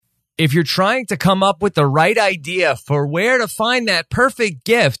If you're trying to come up with the right idea for where to find that perfect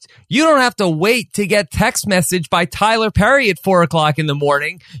gift, you don't have to wait to get text message by Tyler Perry at 4 o'clock in the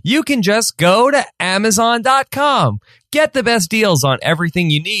morning. You can just go to Amazon.com. Get the best deals on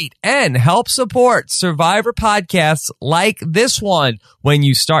everything you need and help support Survivor podcasts like this one when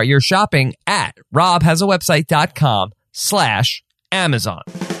you start your shopping at robhasawebsite.com/Amazon.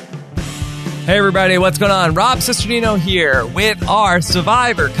 Hey everybody, what's going on? Rob Cesternino here with our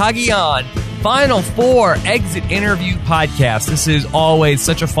Survivor Cagayan Final Four Exit Interview Podcast. This is always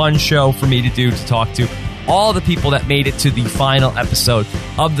such a fun show for me to do, to talk to all the people that made it to the final episode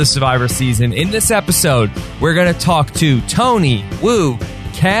of the Survivor season. In this episode, we're going to talk to Tony, Woo,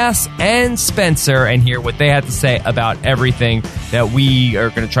 Kass, and Spencer and hear what they had to say about everything that we are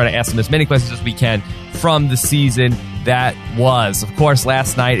going to try to ask them as many questions as we can from the season that was. Of course,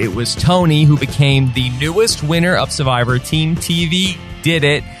 last night it was Tony who became the newest winner of Survivor. Team TV did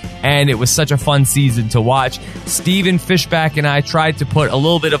it, and it was such a fun season to watch. Steven Fishback and I tried to put a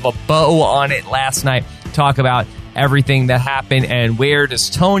little bit of a bow on it last night, talk about everything that happened and where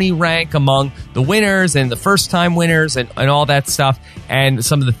does Tony rank among the winners and the first-time winners and all that stuff, and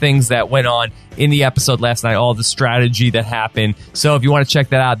some of the things that went on in the episode last night, all the strategy that happened. So if you want to check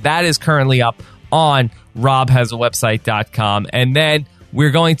that out, that is currently up on robhasawebsite.com. And then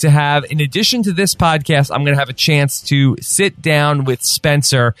we're going to have, in addition to this podcast, I'm going to have a chance to sit down with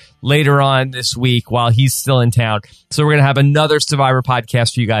Spencer later on this week while he's still in town. So we're going to have another Survivor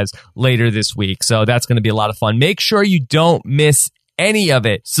podcast for you guys later this week. So that's going to be a lot of fun. Make sure you don't miss any of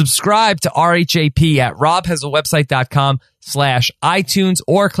it. Subscribe to RHAP at robhasawebsite.com/iTunes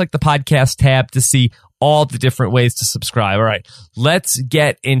or click the podcast tab to see all the different ways to subscribe. All right, let's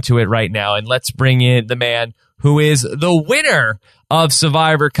get into it right now, and let's bring in the man who is the winner of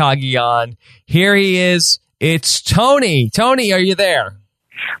Survivor Cagayan. Here he is. It's Tony. Tony, are you there?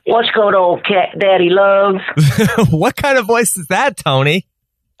 What's going on, cat daddy loves? What kind of voice is that, Tony?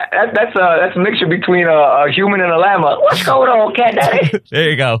 That's a mixture between a human and a llama. What's going on, cat daddy?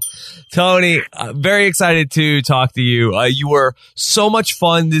 There you go. Tony, very excited to talk to you. You were so much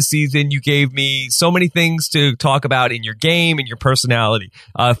fun this season. You gave me so many things to talk about in your game and your personality.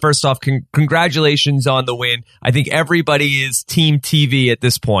 First off, congratulations on the win. I think everybody is Team TV at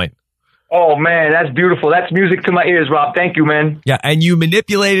this point. Oh, man, that's beautiful. That's music to my ears, Rob. Thank you, man. Yeah, and you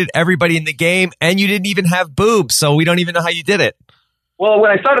manipulated everybody in the game, and you didn't even have boobs, so we don't even know how you did it. Well,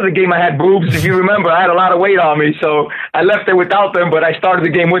 when I started the game, I had boobs. If you remember, I had a lot of weight on me, so I left it without them, but I started the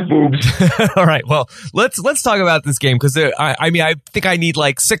game with boobs. All right, well, let's talk about this game, because I think I need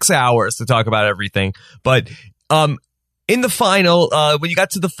like 6 hours to talk about everything. But in the final, when you got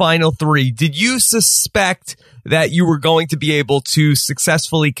to the final three, did you suspect that you were going to be able to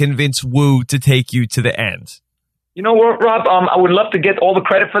successfully convince Woo to take you to the end? You know what, Rob? I would love to get all the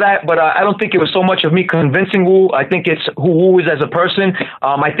credit for that, but I don't think it was so much of me convincing Woo. I think it's who Woo is as a person.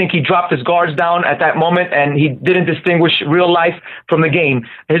 I think he dropped his guards down at that moment, and he didn't distinguish real life from the game.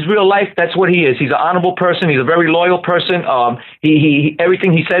 His real life, that's what he is. He's an honorable person. He's a very loyal person. He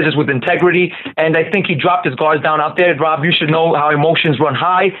everything he says is with integrity, and I think he dropped his guards down out there. Rob, you should know how emotions run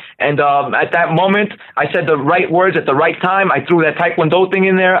high, and at that moment, I said the right words at the right time. I threw that Taekwondo thing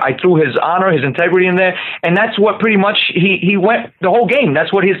in there. I threw his honor, his integrity in there, and that's what pretty much he went the whole game. That's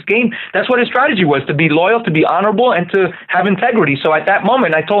what his strategy was, to be loyal, to be honorable, and to have integrity. So at that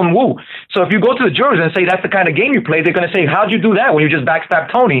moment, I told him, Woo. So if you go to the jurors and say that's the kind of game you play, they're going to say, how'd you do that when you just backstabbed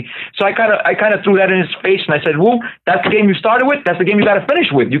Tony? So I kind of threw that in his face, and I said, Woo, that's the game you started with. That's the game you got to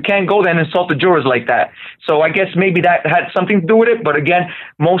finish with. You can't go there and insult the jurors like that. So I guess maybe that had something to do with it. But again,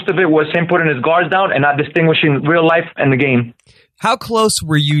 most of it was him putting his guards down and not distinguishing real life and the game. How close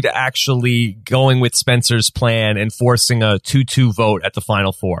were you to actually going with Spencer's plan and forcing a 2-2 vote at the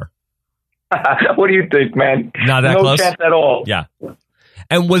final four? What do you think, man? Not that close? No chance at all. Yeah.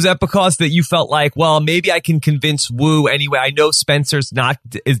 And was that because that you felt like, well, maybe I can convince Woo anyway? I know Spencer's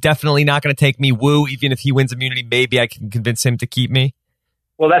is definitely not going to take me. Woo, even if he wins immunity, maybe I can convince him to keep me.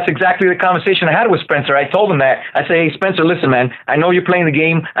 Well, that's exactly the conversation I had with Spencer. I told him that. I said, hey, Spencer, listen, man, I know you're playing the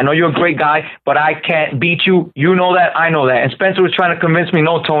game. I know you're a great guy, but I can't beat you. You know that. I know that. And Spencer was trying to convince me,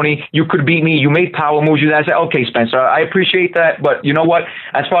 no, Tony, you could beat me. You made power moves. I said, okay, Spencer, I appreciate that. But you know what?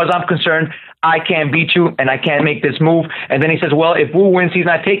 As far as I'm concerned, I can't beat you and I can't make this move. And then he says, well, if Woo wins, he's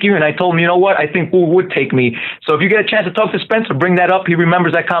not taking you. And I told him, you know what? I think Woo would take me. So if you get a chance to talk to Spencer, bring that up. He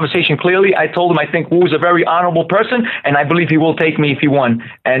remembers that conversation clearly. I told him I think Woo is a very honorable person and I believe he will take me if he won.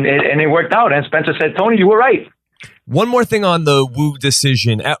 And it worked out. And Spencer said, Tony, you were right. One more thing on the Woo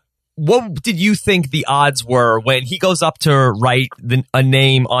decision. What did you think the odds were when he goes up to write a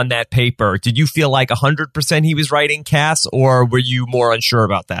name on that paper? Did you feel like 100% he was writing Kass, or were you more unsure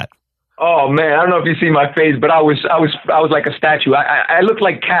about that? Oh man, I don't know if you see my face, but I was like a statue. I looked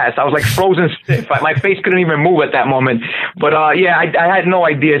like Kass. I was like frozen stiff. My face couldn't even move at that moment. But yeah, I had no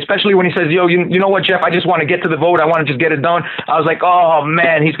idea. Especially when he says, "Yo, you know what, Jeff? I just want to get to the vote. I want to just get it done." I was like, "Oh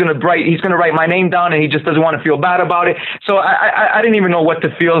man, he's gonna write my name down, and he just doesn't want to feel bad about it." So I didn't even know what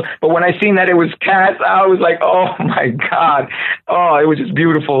to feel. But when I seen that it was Kass, I was like, "Oh my God!" Oh, it was just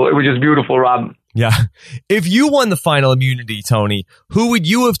beautiful. It was just beautiful, Rob. Yeah. If you won the final immunity, Tony, who would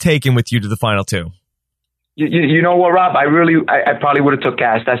you have taken with you to the final two? You know what, Rob? I probably would have took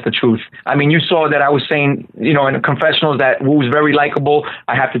Kass. That's the truth. I mean, you saw that I was saying, in the confessionals that Wu's very likable.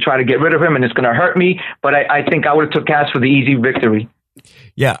 I have to try to get rid of him, and it's going to hurt me. But I think I would have took Kass for the easy victory.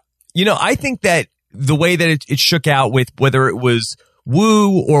 Yeah. I think that the way that it shook out with whether it was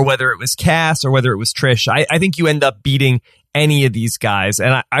Wu or whether it was Kass or whether it was Trish, I think you end up beating any of these guys.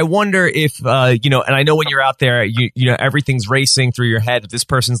 And I wonder if, and I know when you're out there, everything's racing through your head. This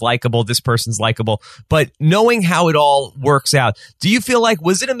person's likable, this person's likable. But knowing how it all works out, do you feel like,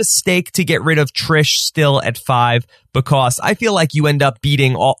 was it a mistake to get rid of Trish still at 5? Because I feel like you end up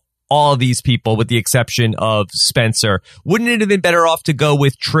beating all of these people with the exception of Spencer. Wouldn't it have been better off to go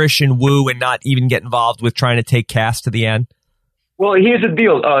with Trish and Wu and not even get involved with trying to take Kass to the end? Well, here's the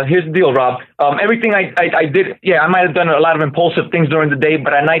deal. Rob. Everything I did, I might have done a lot of impulsive things during the day,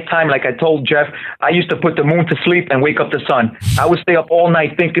 but at nighttime, like I told Jeff, I used to put the moon to sleep and wake up the sun. I would stay up all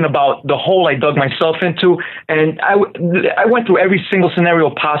night thinking about the hole I dug myself into, and I went through every single scenario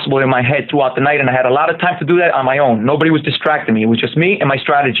possible in my head throughout the night, and I had a lot of time to do that on my own. Nobody was distracting me. It was just me and my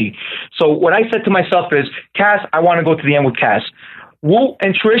strategy. So what I said to myself is, Kass, I want to go to the end with Kass. Wu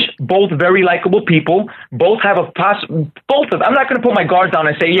and Trish, both very likable people. Both have both of. I'm not going to put my guards down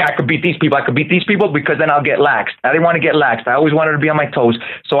and say, I could beat these people. I could beat these people because then I'll get laxed. I didn't want to get laxed. I always wanted to be on my toes.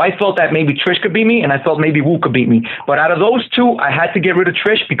 So I felt that maybe Trish could beat me, and I felt maybe Wu could beat me. But out of those two, I had to get rid of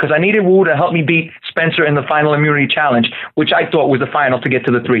Trish because I needed Wu to help me beat Spencer in the final immunity challenge, which I thought was the final to get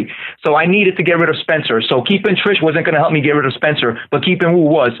to the 3. So I needed to get rid of Spencer. So keeping Trish wasn't going to help me get rid of Spencer, but keeping Wu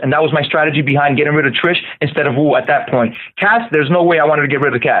was. And that was my strategy behind getting rid of Trish instead of Wu at that point. Kass, there's no way I wanted to get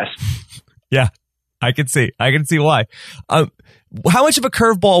rid of Kass. Yeah, I can see why. How much of a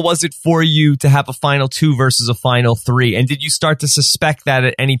curveball was it for you to have a final 2 versus a final 3? And did you start to suspect that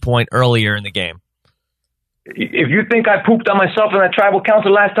at any point earlier in the game? If you think I pooped on myself in that tribal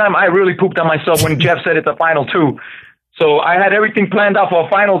council last time, I really pooped on myself when Jeff said it's a final 2. So I had everything planned out for a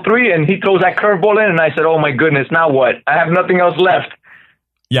final 3, and he throws that curveball in, and I said, oh my goodness, now what? I have nothing else left.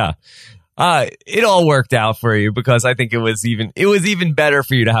 Yeah. It all worked out for you because I think it was even better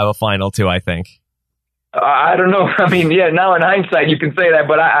for you to have a final 2, I think. I don't know. I mean, now in hindsight, you can say that,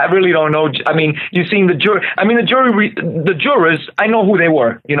 but I really don't know. I mean, you've seen the jury. I mean, the jurors, I know who they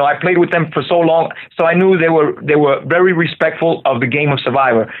were. I played with them for so long, so I knew they were very respectful of the game of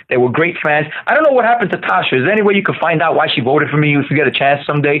Survivor. They were great fans. I don't know what happened to Tasha. Is there any way you could find out why she voted for me if you get a chance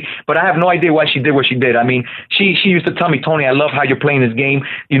someday? But I have no idea why she did what she did. I mean, she used to tell me, Tony, I love how you're playing this game.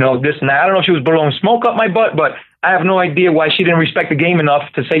 This and that. I don't know if she was blowing smoke up my butt, but I have no idea why she didn't respect the game enough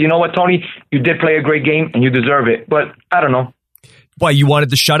to say, you know what, Tony, you did play a great game and you deserve it. But I don't know. Why, you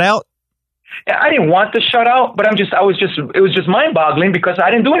wanted the shutout? I didn't want the shutout, but it was just mind-boggling because I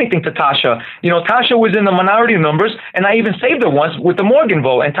didn't do anything to Tasha. Tasha was in the minority numbers, and I even saved her once with the Morgan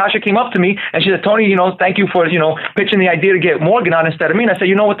vote. And Tasha came up to me and she said, Tony, thank you for, pitching the idea to get Morgan on instead of me. And I said,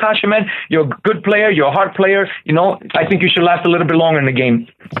 you know what, Tasha, man, you're a good player, you're a hard player. I think you should last a little bit longer in the game.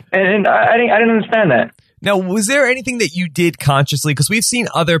 And I didn't understand that. Now, was there anything that you did consciously? Because we've seen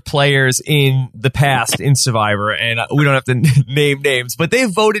other players in the past in Survivor, and we don't have to name names, but they've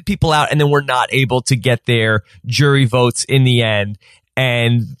voted people out and then were not able to get their jury votes in the end.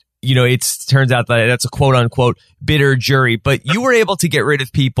 And, it turns out that that's a quote unquote bitter jury, but you were able to get rid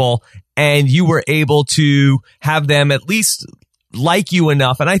of people and you were able to have them at least like you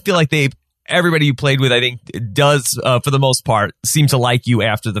enough. And I feel like everybody you played with, I think, does, for the most part, seem to like you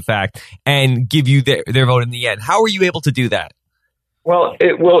after the fact and give you their vote in the end. How were you able to do that? Well,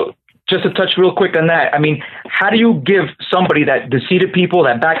 just to touch real quick on that, I mean, how do you give somebody that deceived people,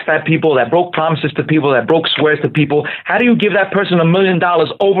 that backstabbed people, that broke promises to people, that broke swears to people, how do you give that person $1 million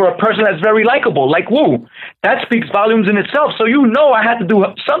over a person that's very likable, like Wu? That speaks volumes in itself. So I had to do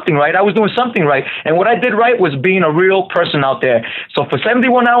something right. I was doing something right. And what I did right was being a real person out there. So for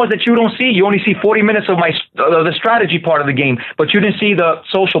 71 hours that you don't see, you only see 40 minutes of the strategy part of the game, but you didn't see the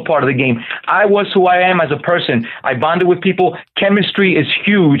social part of the game. I was who I am as a person. I bonded with people. Chemistry is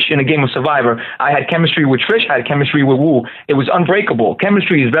huge in a game game of Survivor. I had chemistry with Trish. I had chemistry with Wu. It was unbreakable.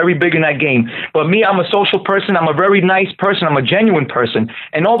 Chemistry is very big in that game. But me, I'm a social person. I'm a very nice person. I'm a genuine person.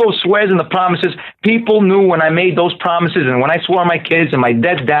 And all those swears and the promises, people knew when I made those promises, and when I swore on my kids and my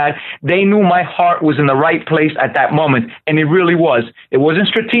dead dad, they knew my heart was in the right place at that moment. And it really was. It wasn't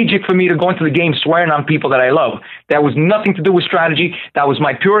strategic for me to go into the game swearing on people that I love. That was nothing to do with strategy. That was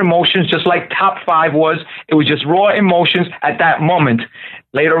my pure emotions, just like Top 5 was. It was just raw emotions at that moment.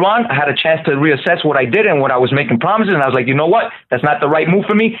 Later on, I had a chance to reassess what I did and what I was making promises, and I was like, you know what? That's not the right move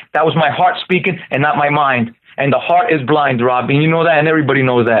for me. That was my heart speaking and not my mind. And the heart is blind, Rob, and you know that, and everybody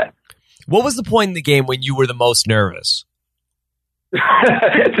knows that. What was the point in the game when you were the most nervous?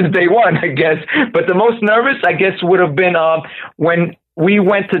 Since day one, I guess. But the most nervous, I guess, would have been when we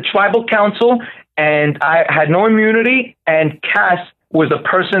went to tribal council and I had no immunity, and Kass was the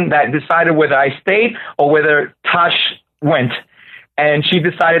person that decided whether I stayed or whether Tosh went. And she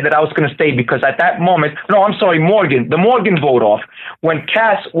decided that I was going to stay because at that moment, Morgan, the Morgan vote off, when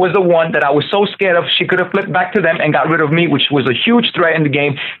Kass was the one that I was so scared of, she could have flipped back to them and got rid of me, which was a huge threat in the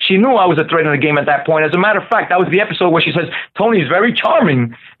game. She knew I was a threat in the game at that point. As a matter of fact, that was the episode where she says, Tony's very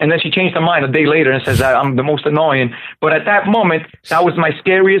charming. And then she changed her mind a day later and says that I'm the most annoying. But at that moment, that was my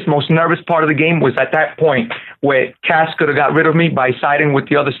scariest, most nervous part of the game, was at that point where Kass could have got rid of me by siding with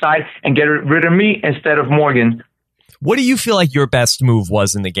the other side and get rid of me instead of Morgan. What do you feel like your best move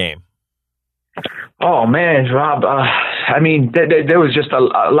was in the game? Oh, man, Rob. I mean, there was just a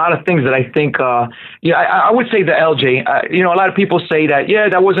lot of things that I think, I would say the LJ. A lot of people say that,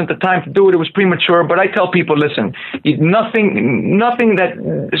 that wasn't the time to do it. It was premature. But I tell people, listen, nothing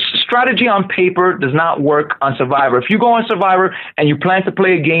that strategy on paper does not work on Survivor. If you go on Survivor and you plan to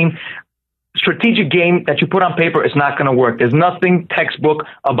play a game, strategic game that you put on paper is not going to work. There's nothing textbook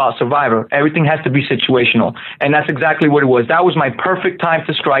about Survivor. Everything has to be situational. And that's exactly what it was. That was my perfect time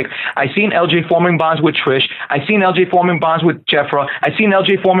to strike. I seen LJ forming bonds with Trish. I seen LJ forming bonds with Jeffra. I seen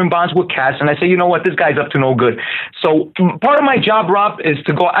LJ forming bonds with Kass. And I say, you know what? This guy's up to no good. So part of my job, Rob, is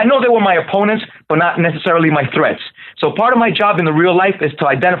to go. I know they were my opponents, but not necessarily my threats. So part of my job in the real life is to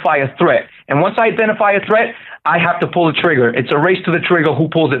identify a threat. And once I identify a threat, I have to pull the trigger. It's a race to the trigger, who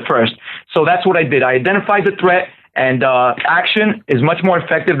pulls it first. So that's what I did. I identified the threat, and action is much more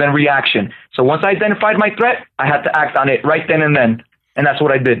effective than reaction. So once I identified my threat, I had to act on it right then and then. And that's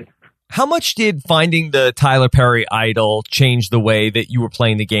what I did. How much did finding the Tyler Perry idol change the way that you were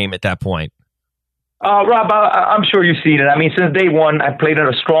playing the game at that point? Rob, I'm sure you've seen it. I mean, since day one, I played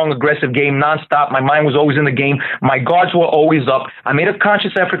a strong, aggressive game nonstop. My mind was always in the game. My guards were always up. I made a conscious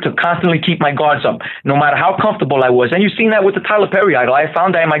effort to constantly keep my guards up, no matter how comfortable I was. And you've seen that with the Tyler Perry idol. I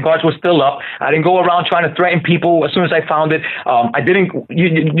found that my guards were still up. I didn't go around trying to threaten people as soon as I found it.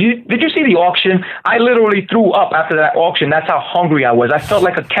 Did you see the auction? I literally threw up after that auction. That's how hungry I was. I felt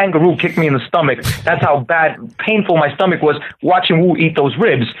like a kangaroo kicked me in the stomach. That's how painful my stomach was watching Wu eat those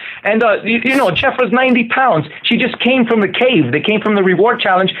ribs. And, Jeffra's 90 pounds. She just came from the cave. They came from the reward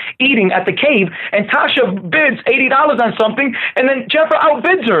challenge eating at the cave, and Tasha bids $80 on something, and then Jeffra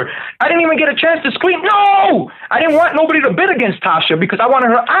outbids her. I didn't even get a chance to scream, no! I didn't want nobody to bid against Tasha because I wanted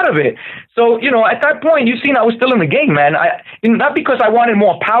her out of it. So, at that point, you've seen I was still in the game, man. Not because I wanted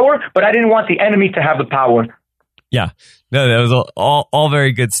more power, but I didn't want the enemy to have the power. Yeah. No, that was all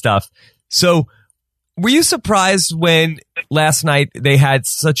very good stuff. So, were you surprised when last night they had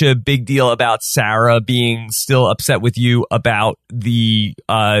such a big deal about Sarah being still upset with you about the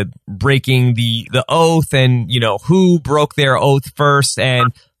breaking the oath, and who broke their oath first,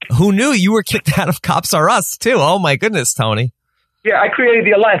 and who knew you were kicked out of Cops R Us too? Oh my goodness, Tony. Yeah, I created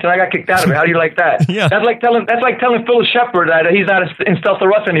the alliance and I got kicked out of it. How do you like that? Yeah. That's like telling Phil Shepard that he's not in Stealth R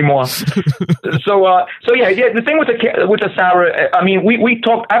Us anymore. So yeah. The thing with the Sarah, I mean, we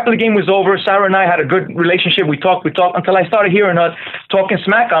talked after the game was over. Sarah and I had a good relationship. We talked until I started hearing her talking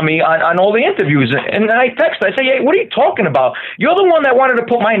smack on me on all the interviews. And then I text her. I say, hey, what are you talking about? You're the one that wanted to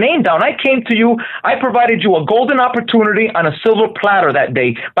put my name down. I came to you. I provided you a golden opportunity on a silver platter that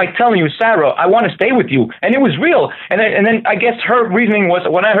day by telling you, Sarah, I want to stay with you, and it was real. And then I guess her reasoning was,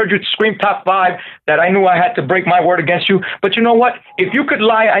 when I heard you scream top 5, that I knew I had to break my word against you. But you know what? If you could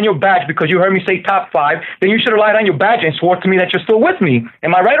lie on your badge because you heard me say top 5, then you should have lied on your badge and swore to me that you're still with me.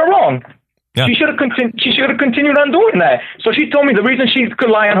 Am I right or wrong? Yeah. She should have continued on doing that. So she told me the reason she could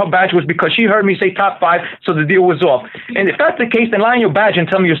lie on her badge was because she heard me say top 5, so the deal was off. And if that's the case, then lie on your badge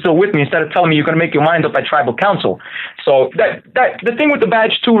and tell me you're still with me instead of telling me you're going to make your mind up at tribal council. So that the thing with the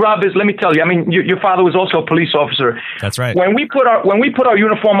badge too, Rob, is, let me tell you, I mean, your father was also a police officer. That's right. When we put our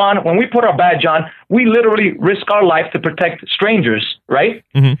uniform on, when we put our badge on, we literally risk our life to protect strangers, right?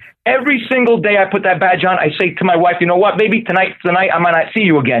 Mm-hmm. Every single day I put that badge on, I say to my wife, you know what, baby, tonight I might not see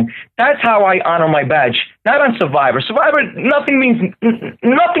you again. That's how I honor my badge. Not on Survivor. Survivor, nothing means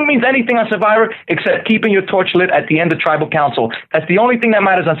anything on Survivor except keeping your torch lit at the end of Tribal Council. That's the only thing that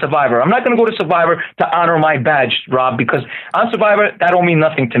matters on Survivor. I'm not going to go to Survivor to honor my badge, Rob, because on Survivor, that don't mean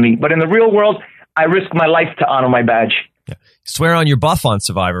nothing to me. But in the real world, I risk my life to honor my badge. Yeah. Swear on your buff on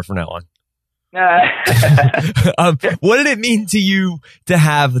Survivor from now on. What did it mean to you to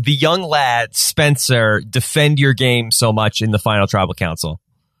have the young lad, Spencer, defend your game so much in the final Tribal Council?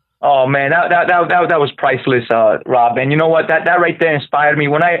 Oh man, that was priceless, Rob. And you know what? That right there inspired me.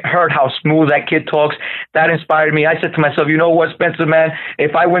 When I heard how smooth that kid talks, that inspired me. I said to myself, you know what, Spencer, man,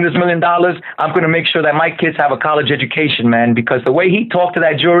 if I win this $1 million, I'm going to make sure that my kids have a college education, man, because the way he talked to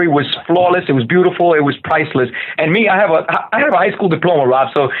that jury was flawless. It was beautiful. It was priceless. And me, I have a high school diploma,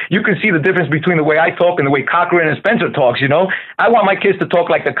 Rob, so you can see the difference between the way I talk and the way Cochran and Spencer talks, you know? I want my kids to talk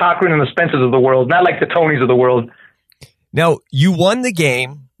like the Cochran and the Spencers of the world, not like the Tonys of the world. Now, you won the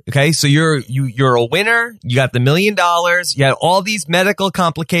game. Okay, so you're a winner. You got the $1 million. You had all these medical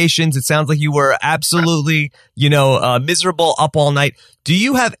complications. It sounds like you were absolutely, miserable, up all night. Do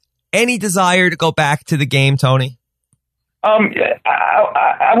you have any desire to go back to the game, Tony?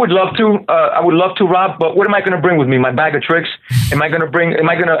 I would love to. I would love to, Rob. But what am I going to bring with me? My bag of tricks? Am I going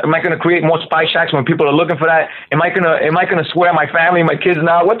to create more spy shacks when people are looking for that? Am I going to swear my family, my kids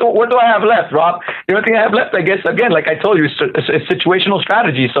now? What do I have left, Rob? The only thing I have left, I guess, again, like I told you, is situational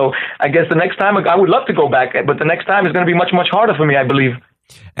strategy. So I guess the next time I would love to go back, but the next time is going to be much, much harder for me, I believe.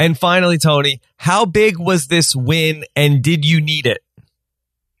 And finally, Tony, how big was this win, and did you need it?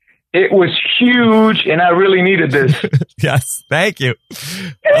 It was huge, and I really needed this. Yes, thank you.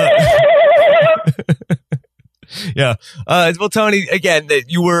 Yeah. Well, Tony, again, that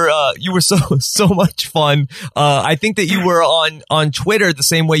you were so much fun. I think that you were on Twitter the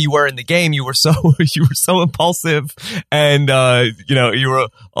same way you were in the game. You were so impulsive, and you were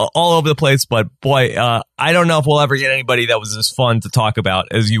all over the place. But boy, I don't know if we'll ever get anybody that was as fun to talk about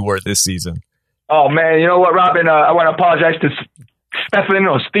as you were this season. Oh man, you know what, Robin? I want to apologize to Stefan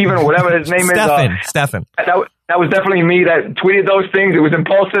or Steven or whatever his name is. Stefan. That was definitely me that tweeted those things. It was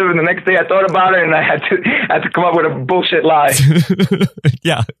impulsive, and the next day I thought about it, and I had to come up with a bullshit lie.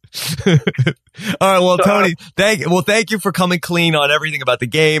 Yeah. All right. Well, so, Tony, thank you for coming clean on everything about the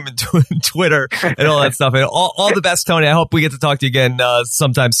game and Twitter and all that stuff. And all the best, Tony. I hope we get to talk to you again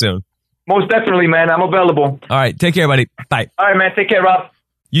sometime soon. Most definitely, man. I'm available. All right. Take care, buddy. Bye. All right, man. Take care, Rob.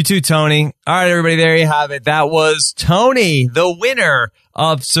 You too, Tony. All right, everybody, there you have it. That was Tony, the winner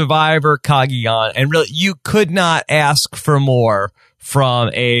of Survivor Cagayan. And really, you could not ask for more from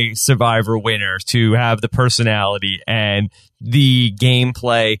a Survivor winner to have the personality and the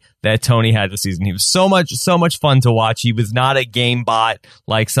gameplay that Tony had this season. He was so much fun to watch. He was not a game bot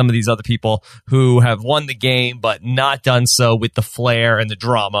like some of these other people who have won the game but not done so with the flair and the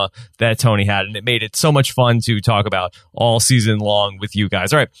drama that Tony had. And it made it so much fun to talk about all season long with you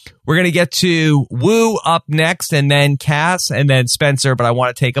guys. All right, we're going to get to Woo up next, and then Kass, and then Spencer. But I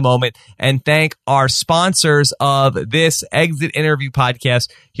want to take a moment and thank our sponsors of this Exit Interview podcast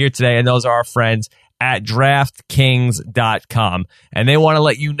here today. And those are our friends at DraftKings.com. And they want to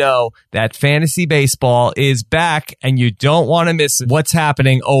let you know that fantasy baseball is back, and you don't want to miss what's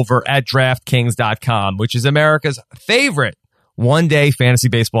happening over at DraftKings.com, which is America's favorite one-day fantasy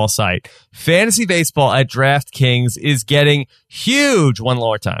baseball site. Fantasy baseball at DraftKings is getting huge. One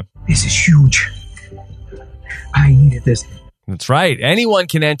lower time. This is huge. I needed this. That's right. Anyone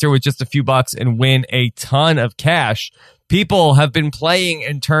can enter with just a few bucks and win a ton of cash. People have been playing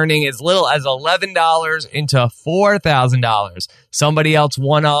and turning as little as $11 into $4,000. Somebody else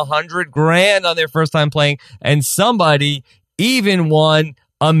won $100,000 on their first time playing, and somebody even won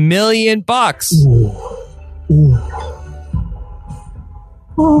 $1 million.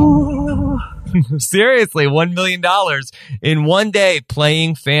 Seriously, $1 million in one day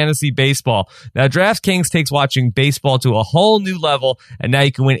playing fantasy baseball. Now, DraftKings takes watching baseball to a whole new level, and now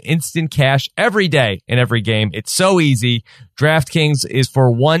you can win instant cash every day in every game. It's so easy. DraftKings is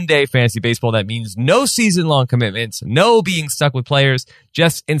for one-day fantasy baseball. That means no season-long commitments, no being stuck with players,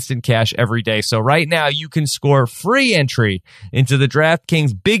 just instant cash every day. So right now, you can score free entry into the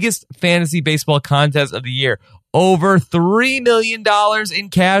DraftKings biggest fantasy baseball contest of the year. Over $3 million in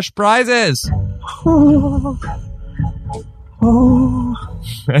cash prizes. And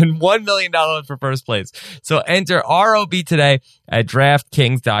 $1 million for first place. So enter ROB today at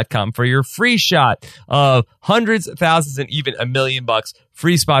DraftKings.com for your free shot of hundreds, thousands, and even $1 million.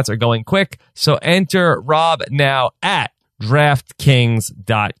 Free spots are going quick. So enter Rob now at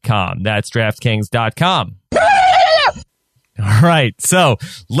DraftKings.com. That's DraftKings.com. All right, so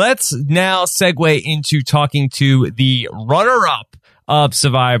let's now segue into talking to the runner-up of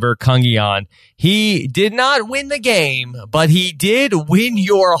Survivor, Cagayan. He did not win the game, but he did win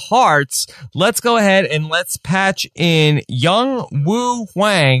your hearts. Let's go ahead and let's patch in Young Woo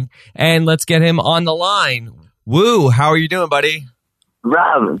Huang, and let's get him on the line. Woo, how are you doing, buddy?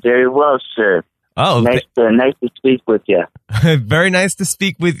 Rob, very well, sir. Oh, nice to speak with you. Very nice to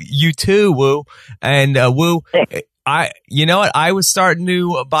speak with you too, Woo. And Woo, you know what? I was starting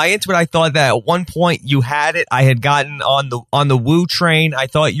to buy into it. I thought that at one point you had it. I had gotten on the Woo train. I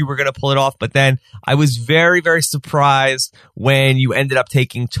thought you were going to pull it off, but then I was very, very surprised when you ended up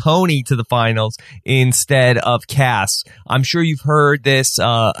taking Tony to the finals instead of Kass. I'm sure you've heard this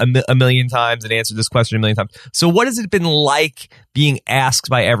a million times and answered this question a million times. So what has it been like being asked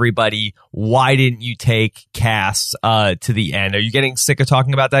by everybody, why didn't you take Kass to the end? Are you getting sick of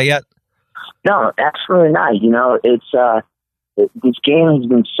talking about that yet? No, absolutely not. You know, it's this game has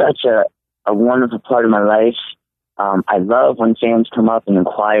been such a wonderful part of my life. I love when fans come up and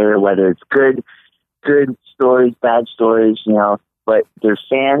inquire whether it's good stories, bad stories, you know, but they're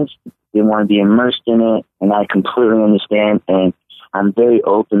fans. They want to be immersed in it, and I completely understand. And I'm very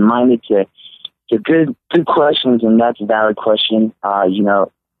open-minded to good questions, and that's a valid question. You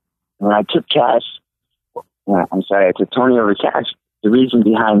know, when I took Kass, I took Tony over Kass. The reason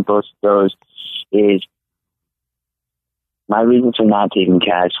behind both of those is my reason for not taking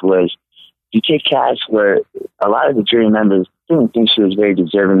Kass was you take Kass where a lot of the jury members didn't think she was very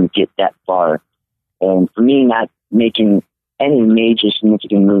deserving to get that far. And for me, not making any major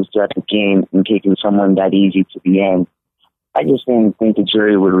significant moves throughout the game and taking someone that easy to the end, I just didn't think the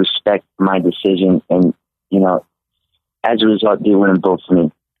jury would respect my decision. And, you know, as a result, they wouldn't vote for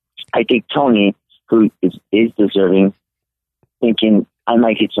me. I take Tony, who is deserving, thinking I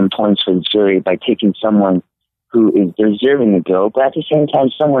might get some points for the jury by taking someone who is deserving to go, but at the same time,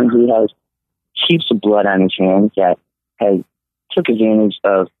 someone who has heaps of blood on his hands that has took advantage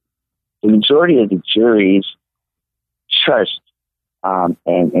of the majority of the jury's trust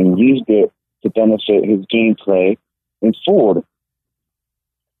and used it to benefit his gameplay and fooled,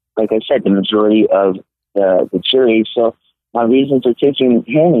 like I said, the majority of the jury. So my reason for taking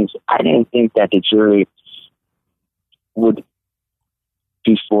him is I didn't think that the jury would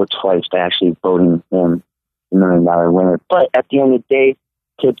be fooled twice by actually voting him the $1 million winner. But at the end of the day,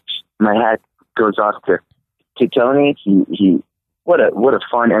 my hat goes off to Tony. He what a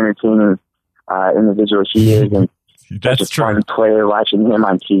fun, entertaining individual he is, and that's such a true. fun player watching him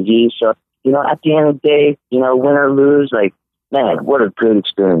on TV. So, you know, at the end of the day, you know, win or lose, like, man, what a great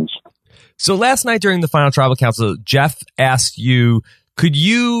experience. So last night during the final tribal council, Jeff asked you, could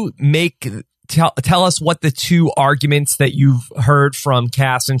you tell us what the two arguments that you've heard from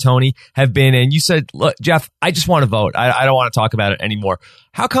Kass and Tony have been? And you said, look, Jeff, I just want to vote. I don't want to talk about it anymore.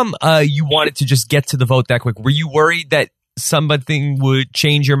 How come you wanted to just get to the vote that quick? Were you worried that something would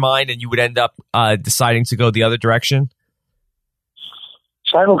change your mind and you would end up deciding to go the other direction?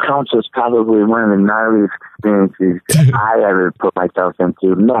 Tribal council is probably one of the gnarliest experiences that I ever put myself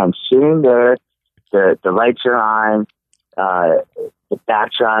into. Man, sitting there, the lights are on, the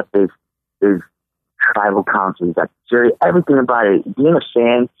backdrop is tribal council, that jury, everything about it. Being a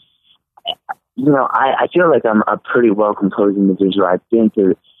fan, you know, I feel like I'm a pretty well composed individual. I've been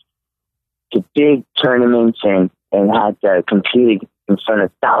to big tournaments and had to compete in front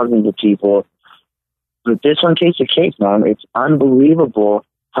of thousands of people. But this one takes a case, man. It's unbelievable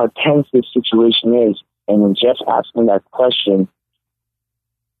how tense this situation is. And when Jeff asked me that question,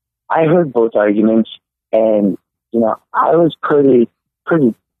 I heard both arguments, and you know, I was pretty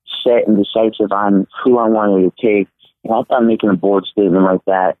set and decisive on who I wanted to take. And I thought making a bold statement like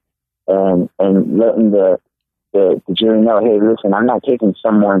that and letting the jury know, hey, listen, I'm not taking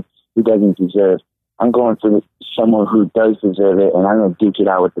someone who doesn't deserve. I'm going for someone who does deserve it, and I'm going to duke it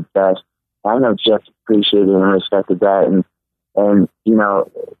out with the best. I know Jeff appreciated and respected that, and you know,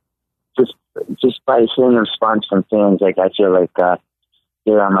 just by hearing a response from fans, like I feel like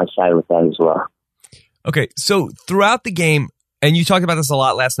they're on my side with that as well. Okay, so throughout the game, and you talked about this a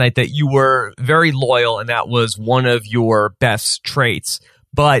lot last night, that you were very loyal, and that was one of your best traits.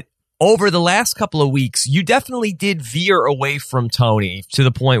 But over the last couple of weeks, you definitely did veer away from Tony to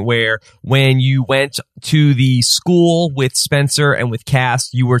the point where when you went to the school with Spencer and with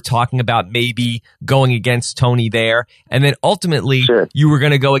Kass, you were talking about maybe going against Tony there. And then ultimately, you were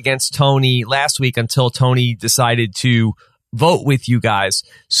going to go against Tony last week until Tony decided to vote with you guys.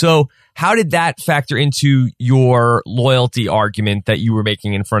 So how did that factor into your loyalty argument that you were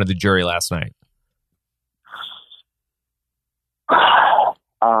making in front of the jury last night?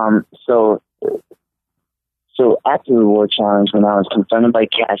 So after the War Challenge, when I was confronted by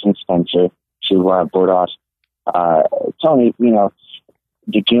Kass and Spencer to vote off Tony,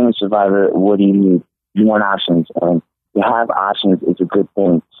 the game of Survivor, what do you need? You want options, and to have options is a good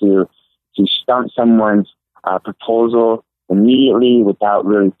thing. To stump someone's proposal immediately without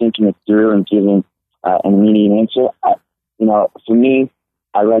really thinking it through and giving an immediate answer. For me,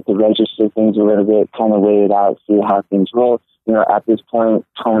 I like to register things a little bit, kind of wait it out, see how things roll. At this point,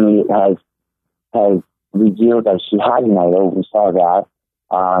 Tony has revealed that she had an idol. We saw that.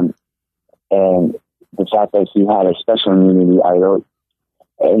 And the fact that he had a special immunity idol,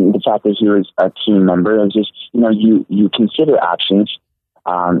 and the fact that he was a team member, and just, you consider options.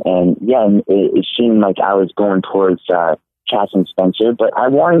 It seemed like I was going towards Kass and Spencer, but I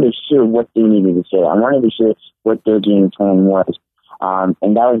wanted to hear what they needed to say. I wanted to hear what their game plan was.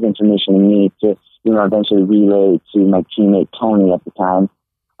 And that was information to me to, eventually relay to my teammate Tony at the time.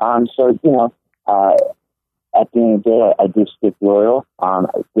 At the end of the day, I did stick loyal.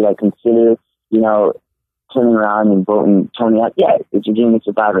 Did I consider, turning around and voting Tony out? Yeah, it's a game of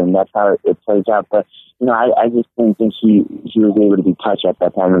Survivor, and that's how it plays out. But, I just didn't think he was able to be touched at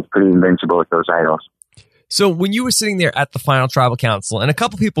that time. He was pretty invincible with those idols. So when you were sitting there at the final tribal council, and a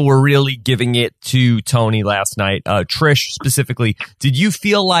couple people were really giving it to Tony last night, Trish specifically, did you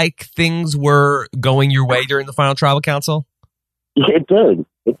feel like things were going your way during the final tribal council? Yeah, it did.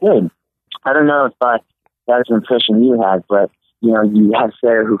 It did. I don't know if that was an impression you had, but, you have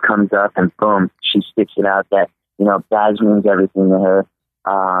Sarah who comes up and boom, she sticks it out that, badge means everything to her.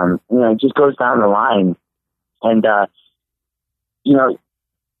 It just goes down the line. And,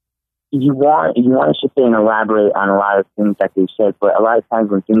 you want to sit there and elaborate on a lot of things that they said, but a lot of times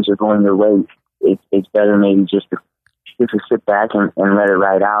when things are going your way, it's better maybe just to sit back and let it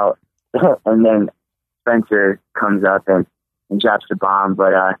ride out. And then Spencer comes up and drops the bomb.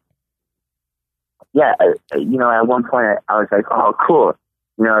 But, at one point I was like, oh, cool.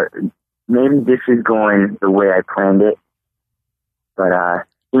 Maybe this is going the way I planned it. But,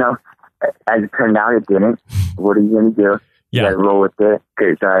 as it turned out, it didn't. What are you going to do? Yeah. You got to roll with it.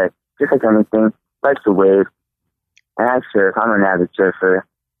 Because, just like anything, life's a wave. And I surf. I'm an avid surfer.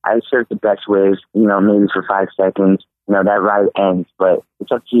 I surf the best waves, maybe for 5 seconds. That ride ends. But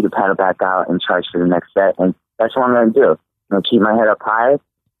it's up to you to paddle back out and charge for the next set. And that's what I'm going to do. Keep my head up high,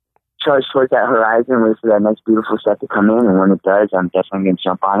 charge towards that horizon, wait for that next beautiful set to come in. And when it does, I'm definitely going to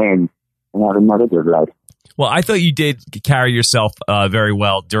jump on it and have another good ride. Well, I thought you did carry yourself very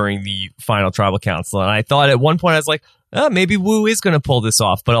well during the final tribal council. And I thought at one point I was like, maybe Wu is going to pull this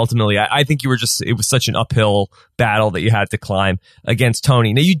off. But ultimately, I think it was such an uphill battle that you had to climb against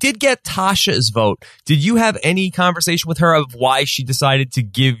Tony. Now, you did get Tasha's vote. Did you have any conversation with her of why she decided to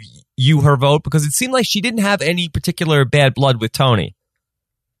give you her vote? Because it seemed like she didn't have any particular bad blood with Tony.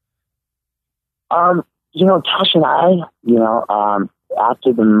 Tasha and I,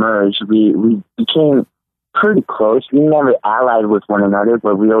 after the merge, we became pretty close. We never allied with one another,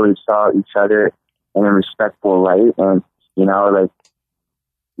 but we always saw each other in a respectful light. And,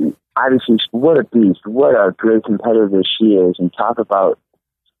 obviously, what a beast, what a great competitor she is. And talk about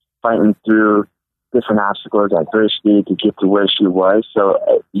fighting through different obstacles, adversity to get to where she was. So,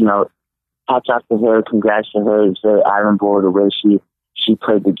 hats off to her, congrats to her. It's very admirable the way she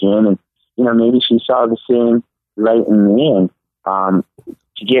played the game. And, maybe she saw the same light in me. And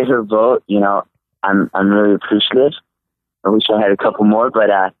to get her vote, I'm really appreciative. I wish I had a couple more, but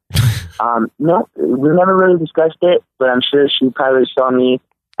no, we never really discussed it. But I'm sure she probably saw me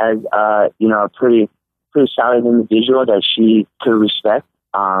as a pretty solid individual that she could respect.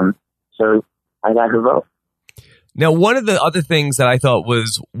 So I got her vote. Now, one of the other things that I thought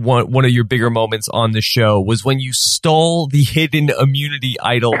was one of your bigger moments on the show was when you stole the hidden immunity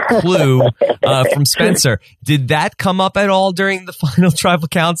idol clue from Spencer. Did that come up at all during the final tribal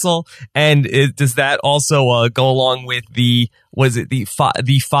council? And does that also go along with the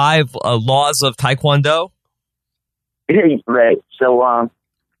five laws of Taekwondo? Right. So,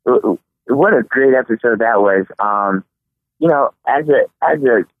 what a great episode that was. As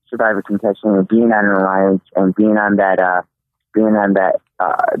a Survivor contestant and being on an alliance and being on that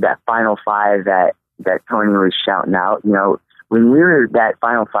final five that Tony was shouting out, when we were that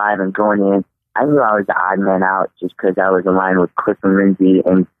final five and going in, I knew I was the odd man out just because I was aligned with Cliff and Lindsay,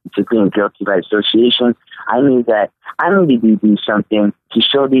 and just being guilty by association. I knew that I needed to do something to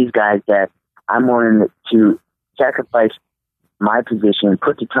show these guys that I'm willing to sacrifice my position,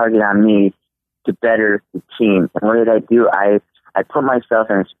 put the target on me to better the team. And what did I do? I put myself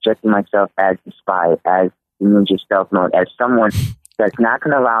and subjected myself as the spy, as the ninja stealth mode, as someone that's not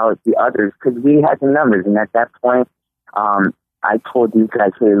going to allow the others, because we had the numbers. And at that point, I told these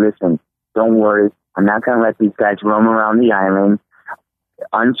guys, hey, listen, don't worry. I'm not going to let these guys roam around the island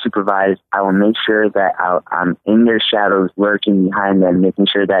unsupervised. I will make sure that I'm in their shadows, lurking behind them, making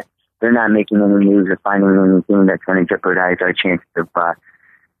sure that they're not making any moves or finding anything that's going to jeopardize our chances of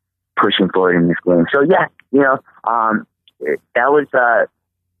pushing forward in this game. So, yeah, that was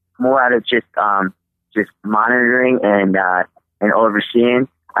more out of just monitoring and overseeing.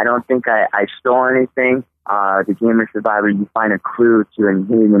 I don't think I stole anything. The game of Survivor, you find a clue to a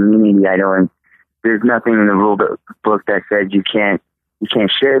hidden immunity idol, and there's nothing in the rule book that says you can't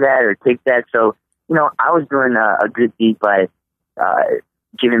share that or take that. So, I was doing a good deed by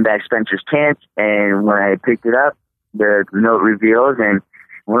giving back Spencer's pants, and when I picked it up, the note reveals, and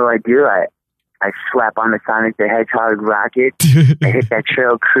what do? I slap on the Sonic the Hedgehog rocket, I hit that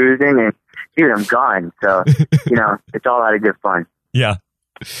trail cruising, and dude, I'm gone. So, it's all out of good fun. Yeah.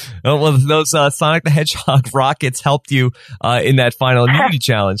 Well, those Sonic the Hedgehog rockets helped you in that final immunity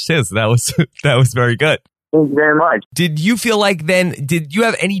challenge too. So that was very good. Thank you very much. Did you feel like did you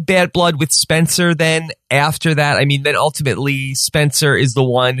have any bad blood with Spencer then after that? I mean, then ultimately Spencer is the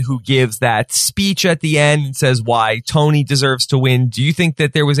one who gives that speech at the end and says why Tony deserves to win. Do you think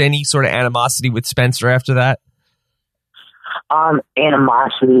that there was any sort of animosity with Spencer after that?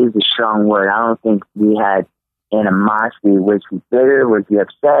 Animosity is a strong word. I don't think we had animosity. Was he bitter? Was he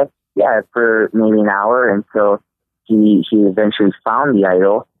upset? Yeah, for maybe an hour until he eventually found the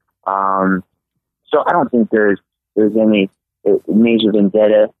idol. So I don't think there's any major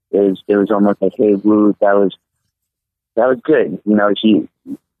vendetta. It was almost like, hey, Woo, that was good.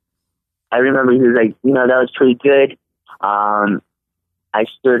 I remember he was like, that was pretty good. I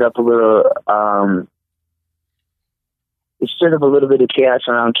stirred up a little bit of chaos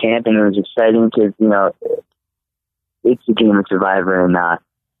around camp, and it was exciting because, it's a game of Survivor, and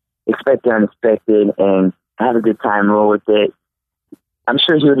expect the unexpected and have a good time, roll with it. I'm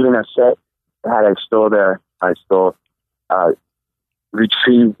sure he would have been upset had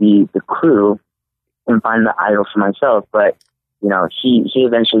retrieved the clue and find the idol for myself. But, he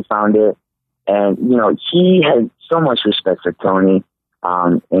eventually found it. And, he had so much respect for Tony.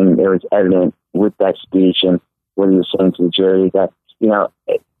 And it was evident with that speech and what he was saying to the jury that,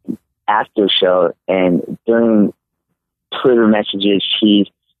 after the show and during Twitter messages, he's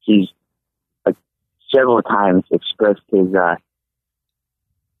several times expressed his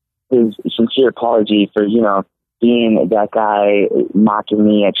sincere apology for, being that guy mocking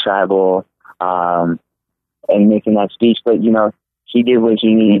me at Tribal, and making that speech. But, he did what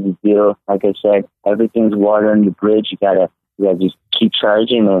he needed to do. Like I said, everything's water under the bridge. You gotta just keep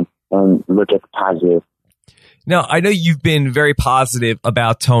charging and look at the positive. Now, I know you've been very positive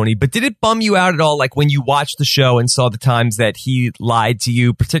about Tony, but did it bum you out at all, like when you watched the show and saw the times that he lied to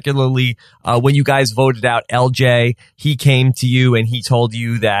you, particularly when you guys voted out LJ? He came to you and he told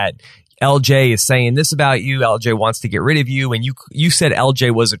you that LJ is saying this about you, LJ wants to get rid of you, and you said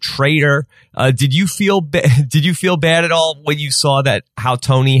LJ was a traitor. Did you feel bad at all when you saw that how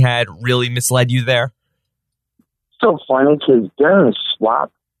Tony had really misled you there? So funny because during the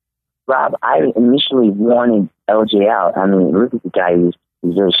swap, Rob, I initially wanted LJ out. I mean, look at the guy. He's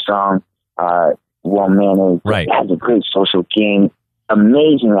very strong, well-mannered, right. Has a great social game,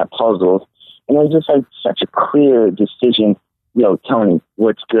 amazing at puzzles. And it was just like such a clear decision. Yo, Tony,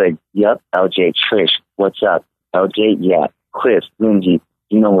 what's good? Yep. LJ, Trish, what's up? LJ, yeah. Cliff, Lindsay,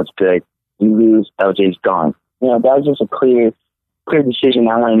 you know what's good. You lose, LJ's gone. That was just a clear decision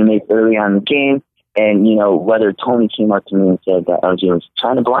I wanted to make early on in the game. And, whether Tony came up to me and said that LJ was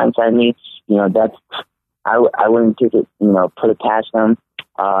trying to blindside me, that's, I wouldn't take it, put it past him.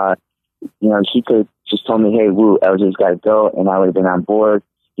 He could just told me, hey, Woo, LJ's got to go, and I would have been on board.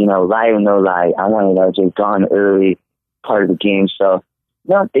 Lie or no lie, I wanted LJ gone early part of the game. So,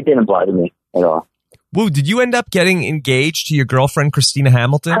 no, it didn't bother me at all. Woo, did you end up getting engaged to your girlfriend, Christina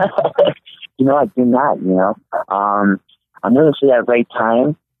Hamilton? I did not, I'm going to say that right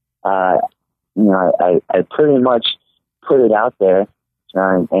time. I pretty much put it out there,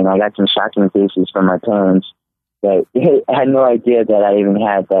 and I got some shocking faces from my parents that had no idea that I even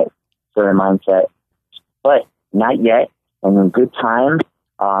had that sort of mindset. But not yet, and in good time,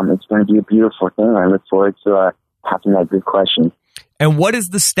 it's going to be a beautiful thing. I look forward to having that good question. And what is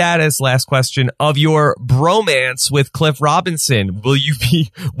the status, last question, of your bromance with Cliff Robinson?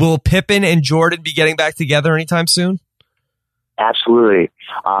 Will Pippen and Jordan be getting back together anytime soon? Absolutely.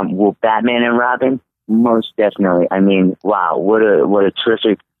 Will Batman and Robin? Most definitely. I mean, wow, what a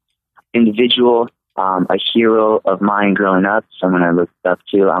terrific individual, a hero of mine growing up, someone I looked up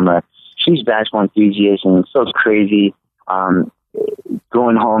to. I'm a huge basketball enthusiast, and it's so crazy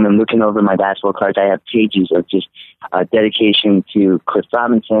going home and looking over my basketball cards, I have pages of just dedication to Cliff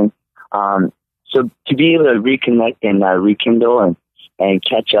Robinson. So to be able to reconnect and rekindle and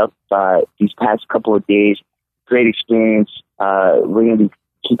catch up these past couple of days, great experience. We're going to be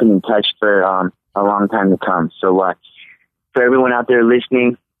keeping in touch for a long time to come. So for everyone out there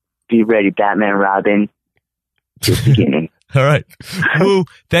listening, be ready. Batman, Robin, just beginning. All right. Woo,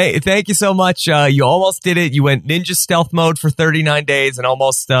 thank you so much. You almost did it. You went ninja stealth mode for 39 days and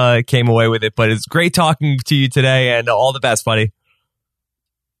almost came away with it. But it's great talking to you today, and all the best, buddy.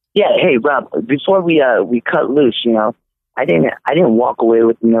 Yeah. Hey, Rob. Before we cut loose, I didn't walk away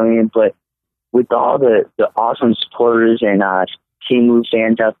with $1 million, but with all the awesome supporters and Team Woo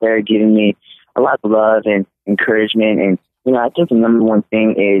fans out there giving me a lot of love and encouragement, and I think the number one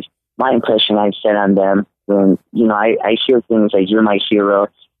thing is my impression I've set on them. And, I hear things like, you're my hero.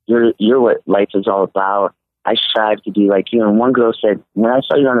 You're what life is all about. I strive to be like you. And one girl said, when I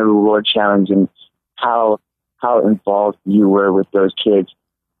saw you on the reward challenge and how involved you were with those kids,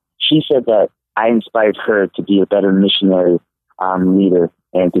 she said that I inspired her to be a better missionary leader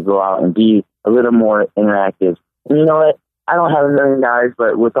and to go out and be a little more interactive. And you know what? I don't have $1 million,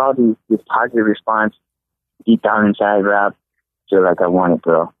 but with all this positive response deep down inside, Rob, I feel like I want it,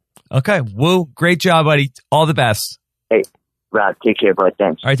 bro. Okay. Woo. Great job, buddy. All the best. Hey, Rob, take care, bro.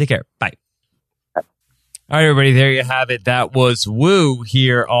 Thanks. All right. Take care. Bye. All right, everybody, there you have it. That was Woo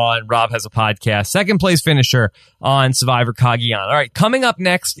here on Rob Has a Podcast. Second place finisher on Survivor Cagayan. All right, coming up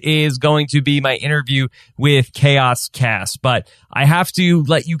next is going to be my interview with Kass. But I have to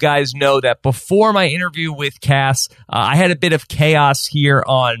let you guys know that before my interview with Kass, I had a bit of chaos here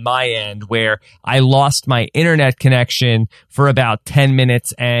on my end where I lost my internet connection for about 10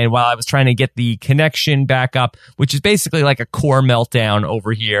 minutes. And while I was trying to get the connection back up, which is basically like a core meltdown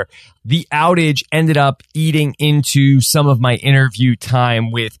over here, the outage ended up eating into some of my interview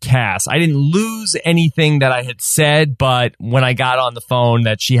time with Kass. I didn't lose anything that I had said, but when I got on the phone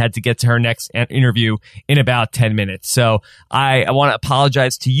that she had to get to her next interview in about 10 minutes. So I want to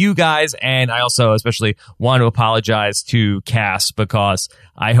apologize to you guys, and I also especially want to apologize to Kass because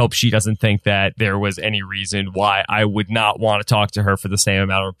I hope she doesn't think that there was any reason why I would not want to talk to her for the same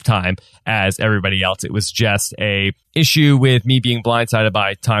amount of time as everybody else. It was just a issue with me being blindsided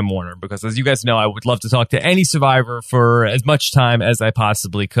by Time Warner, because as you guys know, I would love to talk to any survivor for as much time as I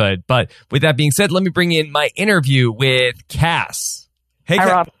possibly could. But with that being said, let me bring in my interview with Kass. Hey, Hi,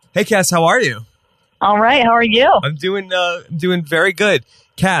 Rob. Hey, Kass, how are you? All right. How are you? I'm doing very good.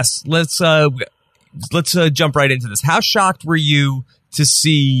 Kass, let's jump right into this. How shocked were you to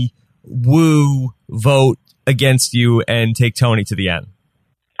see Woo vote against you and take Tony to the end?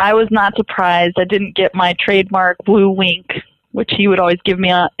 I was not surprised. I didn't get my trademark Woo wink, which he would always give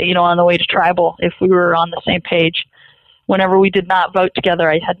me, on the way to Tribal if we were on the same page. Whenever we did not vote together,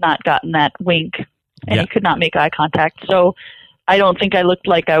 I had not gotten that wink, and he could not make eye contact. So I don't think I looked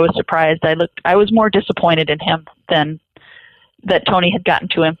like I was surprised. I was more disappointed in him than that Tony had gotten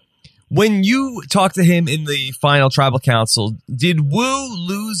to him. When you talked to him in the final Tribal Council, did Woo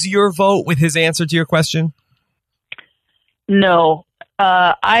lose your vote with his answer to your question? No.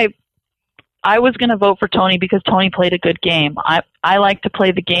 I was going to vote for Tony because Tony played a good game. I like to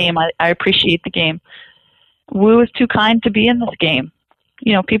play the game. I appreciate the game. Woo is too kind to be in this game.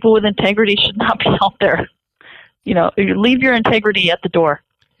 People with integrity should not be out there. Leave your integrity at the door.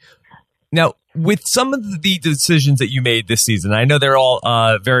 Now, with some of the decisions that you made this season, I know they're all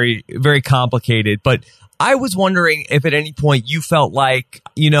very, very complicated, but I was wondering if at any point you felt like,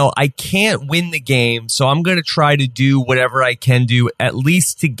 I can't win the game, so I'm going to try to do whatever I can do at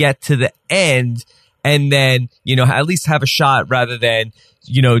least to get to the end and then, at least have a shot rather than,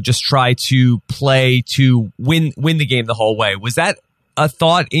 just try to play to win the game the whole way. Was that a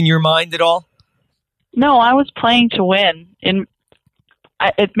thought in your mind at all? No, I was playing to win.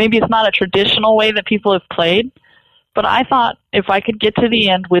 Maybe it's not a traditional way that people have played, but I thought if I could get to the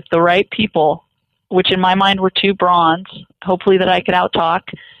end with the right people, which in my mind were 2 bronze, hopefully that I could out-talk,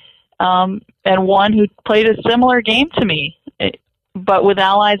 and one who played a similar game to me, but with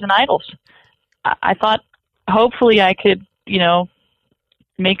allies and idols. I thought hopefully I could,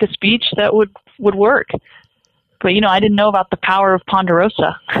 make a speech that would work. But, I didn't know about the power of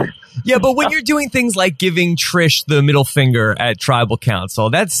Ponderosa. Yeah, but when you're doing things like giving Trish the middle finger at Tribal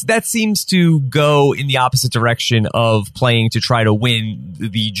Council, that seems to go in the opposite direction of playing to try to win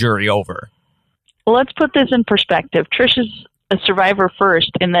the jury over. Well, let's put this in perspective. Trish is a survivor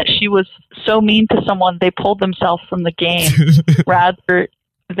first in that she was so mean to someone they pulled themselves from the game rather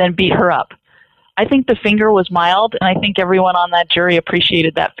than beat her up. I think the finger was mild, and I think everyone on that jury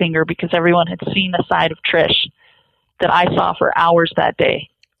appreciated that finger because everyone had seen the side of Trish that I saw for hours that day.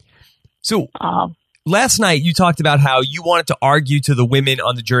 So last night you talked about how you wanted to argue to the women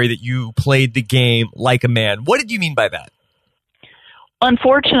on the jury that you played the game like a man. What did you mean by that?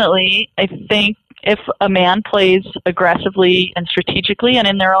 Unfortunately, I think if a man plays aggressively and strategically and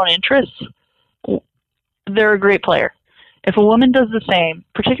in their own interests, they're a great player. If a woman does the same,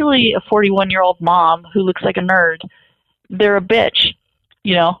 particularly a 41-year-old mom who looks like a nerd, they're a bitch,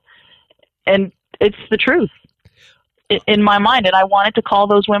 you know? And it's the truth in my mind. And I wanted to call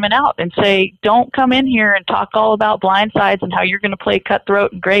those women out and say, don't come in here and talk all about blind sides and how you're going to play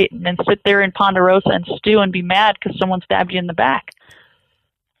cutthroat and great and then sit there in Ponderosa and stew and be mad because someone stabbed you in the back.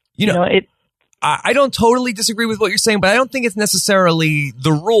 You know, I don't totally disagree with what you're saying, but I don't think it's necessarily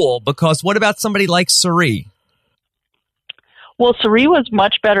the rule, because what about somebody like Sari? Well, Sari was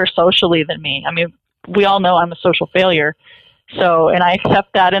much better socially than me. I mean, we all know I'm a social failure. So, and I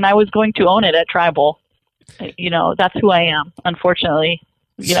accept that, and I was going to own it at Tribal. You know, that's who I am, unfortunately.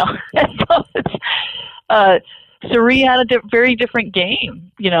 You know, so it's, Sari had a very different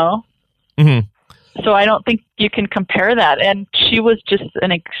game, you know. Mm-hmm. So I don't think you can compare that. And she was just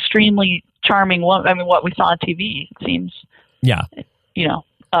an extremely charming woman. I mean, what we saw on TV, it seems. Yeah. You know,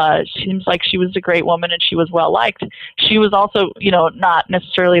 seems like she was a great woman and she was well liked. She was also, you know, not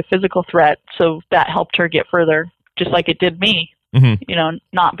necessarily a physical threat, so that helped her get further, just like it did me. Mm-hmm. You know,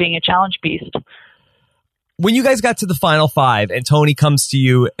 not being a challenge beast. When you guys got to the final five and Tony comes to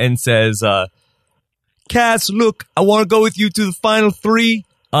you and says, Kass, look, I want to go with you to the final three.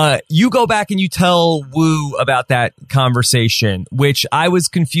 You go back and you tell Wu about that conversation, which I was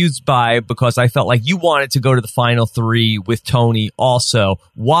confused by because I felt like you wanted to go to the final three with Tony also.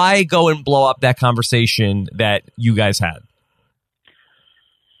 Why go and blow up that conversation that you guys had?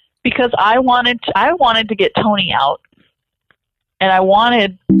 Because I wanted to get Tony out, and I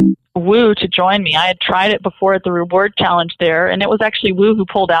wanted Wu to join me. I had tried it before at the reward challenge there, and it was actually Wu who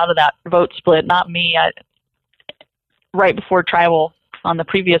pulled out of that vote split, not me. Right before Tribal on the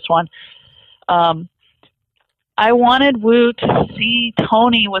previous one. I wanted Wu to see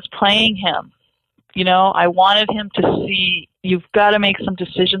Tony was playing him. You know, I wanted him to see, you've got to make some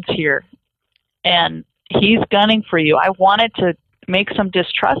decisions here. And he's gunning for you. I wanted to make some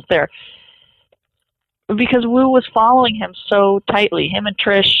distrust there. Because Wu was following him so tightly, him and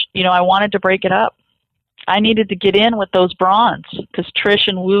Trish, you know, I wanted to break it up. I needed to get in with those bronze because Trish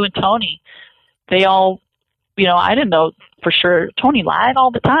and Wu and Tony, they all, you know, I didn't know for sure. Tony lied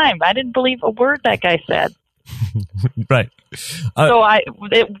all the time. I didn't believe a word that guy said. Right. So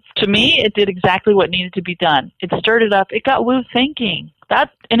to me, it did exactly what needed to be done. It stirred it up. It got Wu thinking.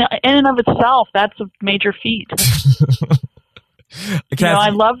 That in and of itself, that's a major feat. You know, I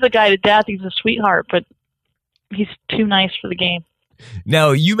love the guy to death. He's a sweetheart, but he's too nice for the game. Now,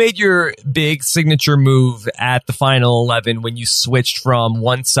 you made your big signature move at the final 11 when you switched from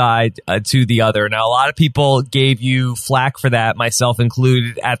one side to the other. Now, a lot of people gave you flack for that, myself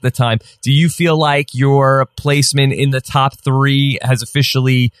included at the time. Do you feel like your placement in the top three has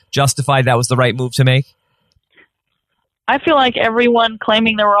officially justified that was the right move to make? I feel like everyone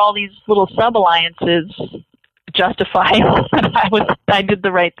claiming there were all these little sub-alliances justifying that I did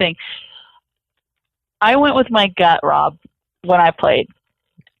the right thing. I went with my gut, Rob, when I played.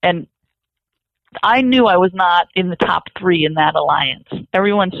 And I knew I was not in the top three in that alliance.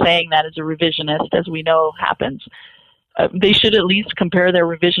 Everyone's saying that is a revisionist, as we know happens. They should at least compare their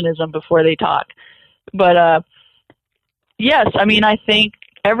revisionism before they talk. But yes, I mean, I think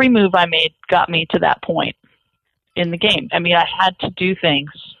every move I made got me to that point in the game. I mean, I had to do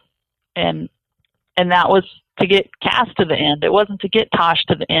things. And that was to get Kass to the end. It wasn't to get Tosh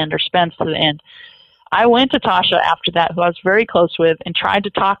to the end or Spence to the end. I went to Tasha after that, who I was very close with, and tried to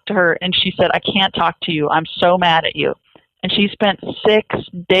talk to her, and she said, I can't talk to you. I'm so mad at you. And she spent 6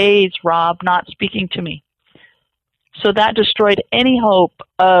 days, Rob, not speaking to me. So that destroyed any hope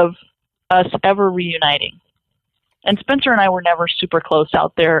of us ever reuniting. And Spencer and I were never super close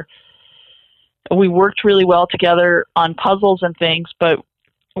out there. We worked really well together on puzzles and things, but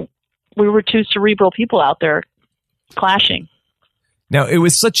we were two cerebral people out there clashing. Now, it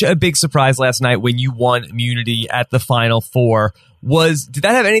was such a big surprise last night when you won immunity at the Final Four. Did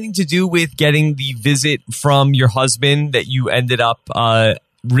that have anything to do with getting the visit from your husband that you ended up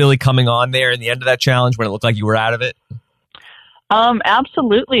really coming on there in the end of that challenge when it looked like you were out of it?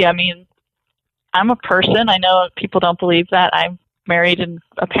 Absolutely. I mean, I'm a person. I know people don't believe that. I'm married and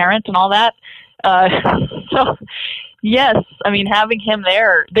a parent and all that. So, yes, I mean, having him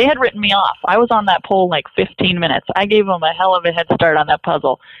there, they had written me off. I was on that poll like 15 minutes. I gave them a hell of a head start on that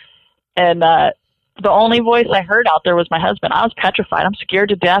puzzle. And the only voice I heard out there was my husband. I was petrified. I'm scared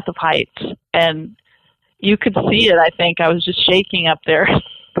to death of heights. And you could see it. I think I was just shaking up there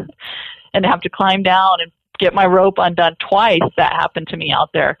and have to climb down and get my rope undone twice. That happened to me out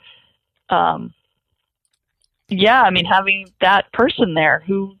there. Yeah, I mean, having that person there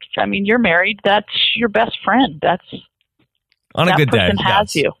who, I mean, you're married, that's your best friend. That's on a that good day. person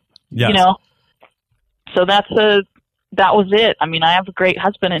has you, Yes. you know? So that was it. I mean, I have a great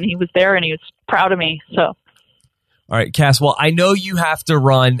husband, and he was there, and he was proud of me. So. All right, Kass. Well, I know you have to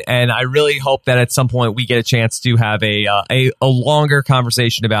run, and I really hope that at some point we get a chance to have a longer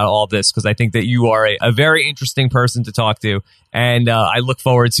conversation about all this, because I think that you are a very interesting person to talk to, and I look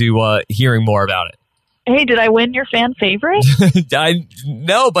forward to hearing more about it. Hey, did I win your fan favorite?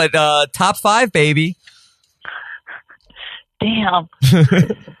 No, but top 5, baby. Damn.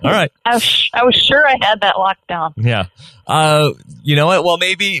 All right. I was sure I had that locked down. Yeah. You know what? Well,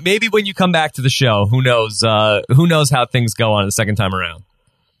 maybe when you come back to the show, who knows? Who knows how things go on the second time around?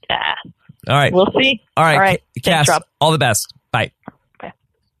 Yeah. All right. We'll see. All right. All right. Kass, Thanks, Rob. all the best. Bye. Okay.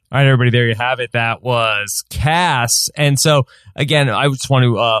 All right, everybody, there you have it. That was Kass. And so, again, I just want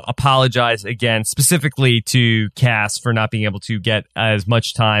to apologize again, specifically to Kass for not being able to get as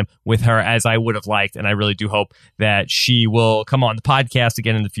much time with her as I would have liked. And I really do hope that she will come on the podcast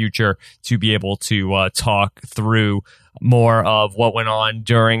again in the future to be able to talk through more of what went on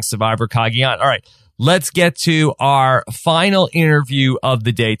during Survivor Cagayan. All right, let's get to our final interview of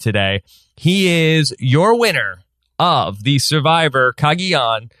the day today. He is your winner of the Survivor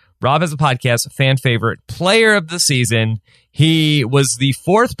Cagayan Rob has a podcast, fan favorite, player of the season. He was the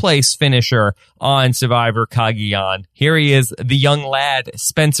 4th place finisher on Survivor Cagayan. Here he is, the young lad,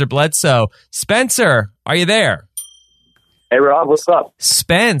 Spencer Bledsoe. Spencer, are you there? Hey, Rob, what's up?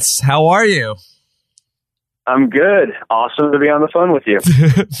 Spence, how are you? I'm good. Awesome to be on the phone with you.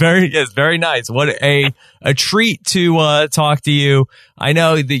 Very nice. What a treat to talk to you. I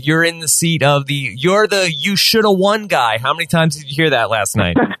know that you're in the seat of you're the you should have won guy. How many times did you hear that last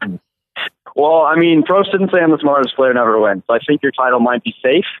night? Well, I mean, Prost didn't say I'm the smartest player never wins, so I think your title might be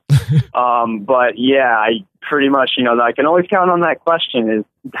safe. But yeah, I pretty much, I can always count on that question is,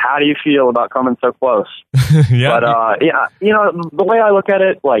 how do you feel about coming so close? Yeah. But, the way I look at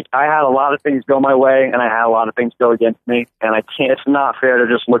it, like, I had a lot of things go my way, and I had a lot of things go against me, and it's not fair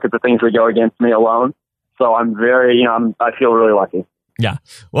to just look at the things that go against me alone. So I'm very, I feel really lucky. Yeah.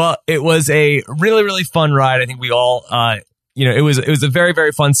 Well, it was a really, really fun ride. I think we all, it was a very,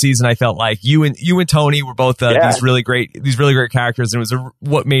 very fun season. I felt like you and Tony were both these really great characters, and it was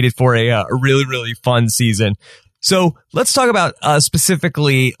what made it for a really, really fun season. So let's talk about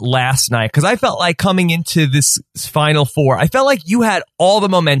specifically last night, because I felt like coming into this Final Four, I felt like you had all the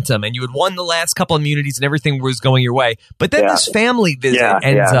momentum and you had won the last couple of immunities and everything was going your way. But then this family visit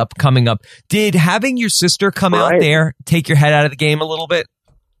ends up coming up. Did having your sister come out there take your head out of the game a little bit?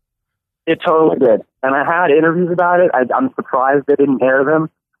 It totally did. And I had interviews about it. I'm surprised they didn't air them.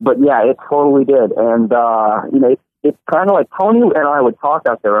 But yeah, it totally did. And, it's kind of like Tony and I would talk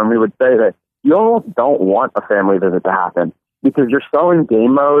out there and we would say that you almost don't want a family visit to happen because you're so in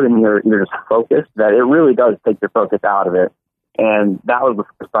game mode and you're just focused that it really does take your focus out of it. And that was the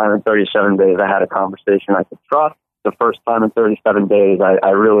first time in 37 days I had a conversation I could trust. The first time in 37 days I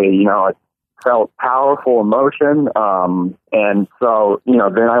really, I felt powerful emotion. And so, then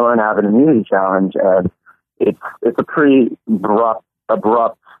I learned to have an immunity challenge, and it's a pretty abrupt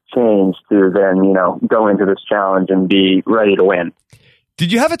change to then, go into this challenge and be ready to win.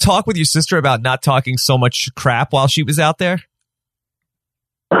 Did you have a talk with your sister about not talking so much crap while she was out there?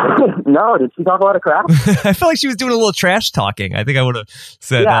 No, did she talk a lot of crap? I feel like she was doing a little trash talking. I think I would have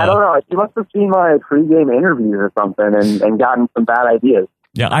said... Yeah, I don't know. She must have seen my pregame interviews or something and gotten some bad ideas.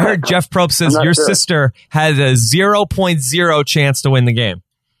 Yeah, I heard Jeff Probst says your sister has a 0.0 chance to win the game.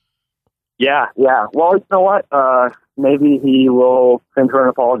 Yeah. Well, you know what? Maybe he will send her an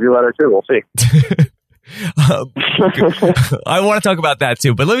apology letter too. We'll see. I want to talk about that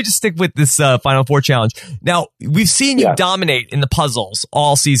too, but let me just stick with this Final Four challenge. Now, we've seen you dominate in the puzzles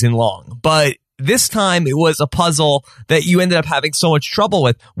all season long, but this time it was a puzzle that you ended up having so much trouble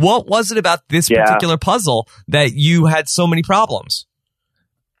with. What was it about this particular puzzle that you had so many problems?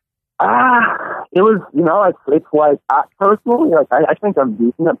 It was, it's like, personally, I think I'm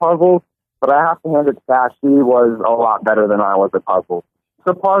decent at puzzles, but I have to hand it to Kass. She was a lot better than I was at puzzles.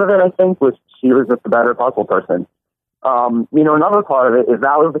 So part of it, I think, was she was just a better puzzle person. Another part of it is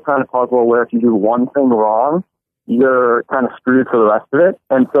that was the kind of puzzle where if you do one thing wrong, you're kind of screwed for the rest of it.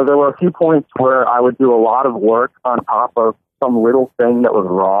 And so there were a few points where I would do a lot of work on top of some little thing that was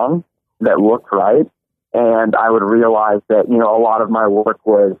wrong that looked right. And I would realize that, a lot of my work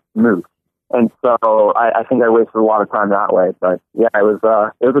was moot. And so I think I wasted a lot of time that way. But yeah, it was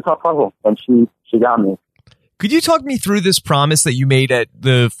a tough puzzle, and she got me. Could you talk me through this promise that you made at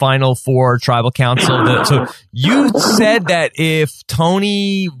the Final Four Tribal Council? So you said that if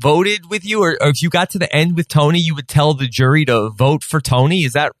Tony voted with you, or if you got to the end with Tony, you would tell the jury to vote for Tony.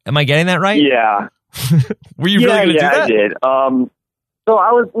 Am I getting that right? Yeah. Were you really going to do that? I did. So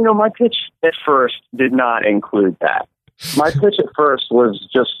I was, my pitch at first did not include that. My pitch at first was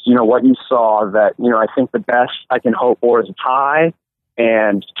just, what you saw, that, I think the best I can hope for is a tie.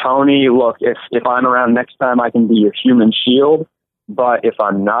 And Tony, look, if I'm around next time, I can be your human shield. But if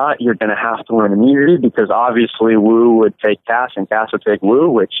I'm not, you're going to have to win immunity, because obviously Wu would take Kass and Kass would take Wu,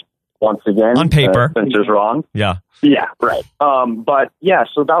 which once again, on paper, Spencer's wrong. Yeah. Yeah, right. But yeah,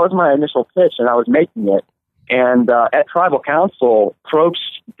 so that was my initial pitch, and I was making it. And at Tribal Council, Probst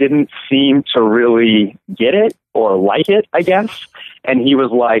didn't seem to really get it or like it, I guess. And he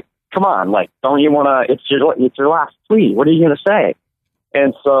was like, "Come on, don't you want to? It's your last tweet. What are you going to say?"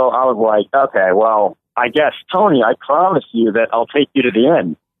 And so I was like, "Okay, well, I guess, Tony, I promise you that I'll take you to the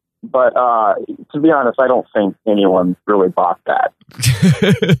end." But to be honest, I don't think anyone really bought that.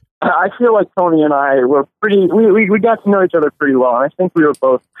 I feel like Tony and I were we got to know each other pretty well. And I think we were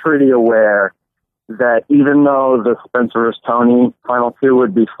both pretty aware that even though the Spencer vs. Tony Final Two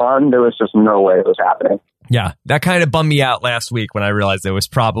would be fun, there was just no way it was happening. Yeah, that kind of bummed me out last week when I realized there was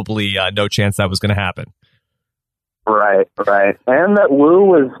probably no chance that was going to happen. Right. And that Wu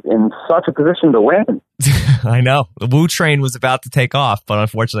was in such a position to win. I know. The Wu train was about to take off, but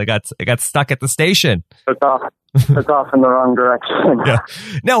unfortunately it got stuck at the station. Took off in the wrong direction. Yeah.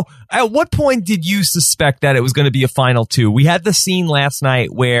 Now, at what point did you suspect that it was going to be a Final Two? We had the scene last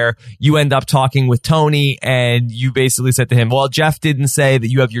night where you end up talking with Tony and you basically said to him, well, Jeff didn't say that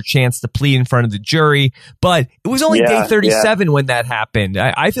you have your chance to plead in front of the jury, but it was only day 37 when that happened.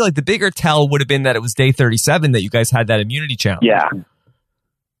 I feel like the bigger tell would have been that it was day 37 that you guys had that immunity challenge.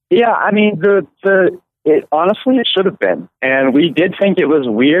 Yeah, I mean, honestly, it should have been. And we did think it was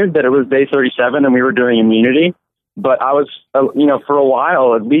weird that it was day 37 and we were doing immunity. But I was, for a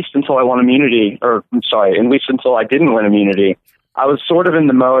while, at least until I won immunity, at least until I didn't win immunity, I was sort of in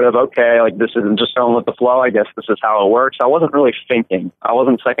the mode of, okay, this isn't just going with the flow. I guess this is how it works. I wasn't really thinking. I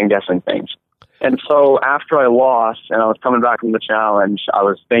wasn't second guessing things. And so after I lost and I was coming back from the challenge, I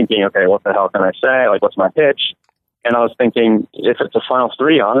was thinking, okay, what the hell can I say? What's my pitch? And I was thinking, if it's a Final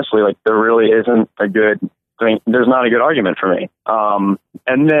Three, honestly, there really isn't there's not a good argument for me.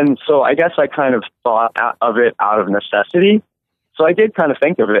 And then, so I guess I kind of thought of it out of necessity. So I did kind of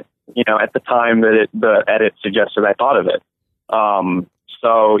think of it, at the time that the edit suggested I thought of it.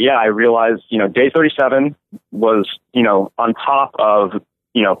 So yeah, I realized, day 37 was, on top of,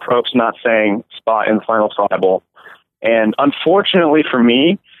 Probst not saying spot in the final tribal. And unfortunately for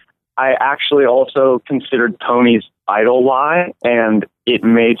me, I actually also considered Tony's idol lie, and it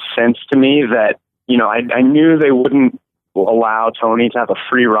made sense to me that, I knew they wouldn't allow Tony to have a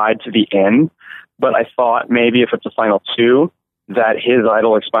free ride to the end, but I thought maybe if it's a Final Two, that his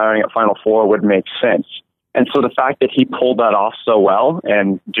idol expiring at Final Four would make sense. And so the fact that he pulled that off so well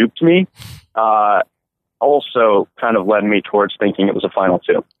and duped me also kind of led me towards thinking it was a Final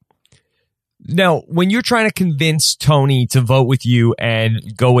Two. Now, when you're trying to convince Tony to vote with you and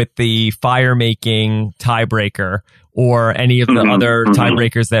go with the fire-making tiebreaker or any of the other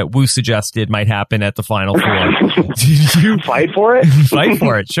tiebreakers that Wu suggested might happen at the Final Four, did you fight for it? Fight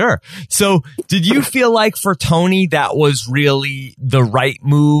for it, sure. So did you feel like for Tony that was really the right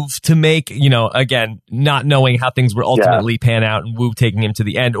move to make, again, not knowing how things would ultimately pan out and Wu taking him to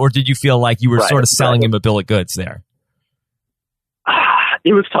the end, or did you feel like you were sort of selling him a bill of goods there?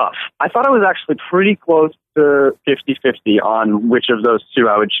 It was tough. I thought I was actually pretty close to 50-50 on which of those two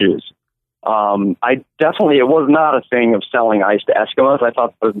I would choose. It was not a thing of selling ice to Eskimos. I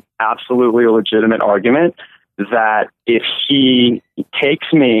thought it was absolutely a legitimate argument that if he takes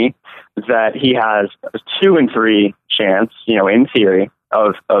me, that he has a 2 in 3 chance, in theory,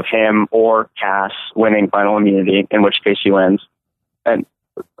 of him or Kass winning final immunity, in which case he wins. And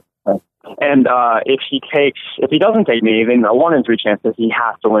if he doesn't take me, then a 1 in 3 chance that he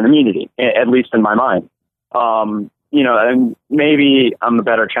has to win immunity, at least in my mind. And maybe I'm a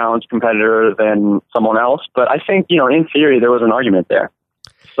better challenge competitor than someone else, but I think, in theory, there was an argument there.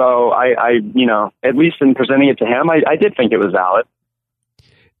 So I at least in presenting it to him, I did think it was valid.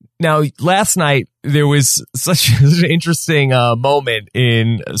 Now, last night, there was such an interesting moment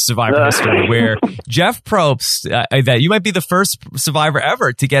in Survivor history where Jeff Probst, that you might be the first Survivor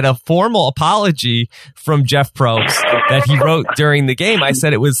ever to get a formal apology from Jeff Probst that he wrote during the game. I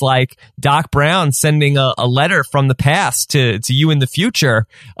said it was like Doc Brown sending a letter from the past to you in the future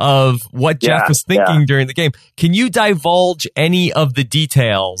of what Jeff was thinking during the game. Can you divulge any of the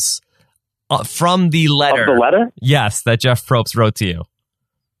details from the letter. Of the letter? Yes, that Jeff Probst wrote to you.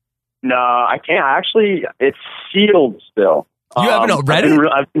 No, I can't. Actually, it's sealed still. You haven't read it?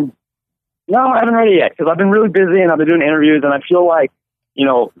 No, I haven't read it yet because I've been really busy and I've been doing interviews, and I feel like,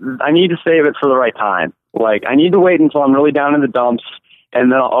 I need to save it for the right time. Like, I need to wait until I'm really down in the dumps,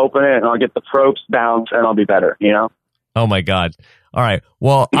 and then I'll open it and I'll get the Probst bounce and I'll be better, Oh my God. All right.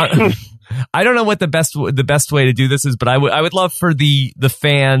 Well, I don't know what the best way to do this is, but I would love for the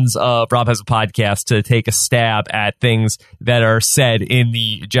fans of Rob Has a Podcast to take a stab at things that are said in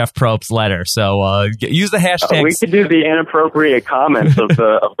the Jeff Probst letter. So use the hashtag. We could do the inappropriate comments of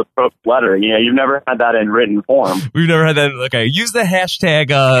the Probst letter. You've never had that in written form. We've never had that. Okay, use the hashtag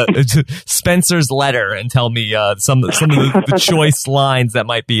Spencer's letter and tell me some of the choice lines that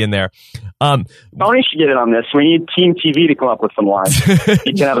might be in there. Tony should get in on this. We need Team TV to come up with some lines.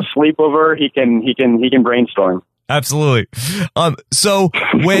 He can have a sleepover. He can brainstorm. Absolutely. So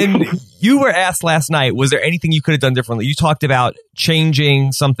when you were asked last night, was there anything you could have done differently? You talked about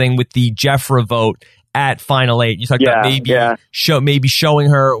changing something with the Jeffra vote at Final 8. You talked about maybe showing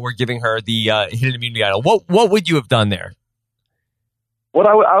her or giving her the hidden immunity idol. What would you have done there? What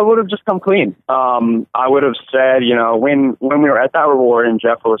I would have just come clean. I would have said, when we were at that reward and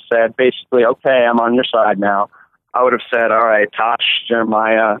Jeffra said, basically, okay, I'm on your side now. I would have said, all right, Tosh,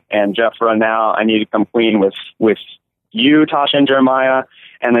 Jeremiah, and Jeffra, now I need to come clean with you, Tosh, and Jeremiah,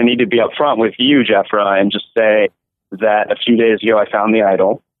 and I need to be upfront with you, Jeffra, and just say that a few days ago I found the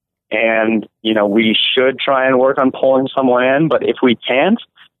idol, and, we should try and work on pulling someone in, but if we can't,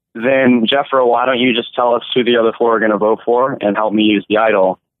 then, Jeffra, why don't you just tell us who the other four are going to vote for and help me use the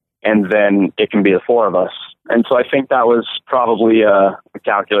idol, and then it can be the four of us. And so I think that was probably a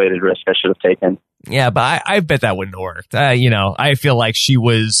calculated risk I should have taken. Yeah, but I bet that wouldn't have worked. I feel like she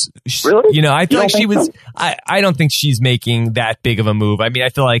was... Really? I feel like she was... I don't think she's making that big of a move. I mean, I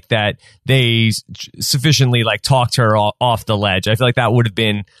feel like that they sufficiently talked her off the ledge. I feel like that would have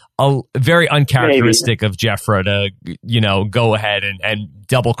been a very uncharacteristic of Jeffra to, go ahead and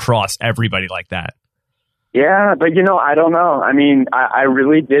double cross everybody like that. Yeah, but I don't know. I mean, I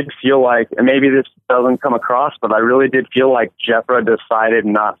really did feel like, and maybe this doesn't come across, but I really did feel like Jeffra decided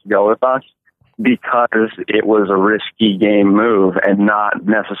not to go with us because it was a risky game move and not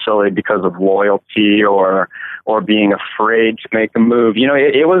necessarily because of loyalty or being afraid to make a move.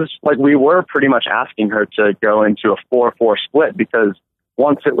 It was like we were pretty much asking her to go into a 4-4 split because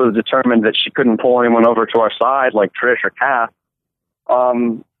once it was determined that she couldn't pull anyone over to our side like Trish or Kass,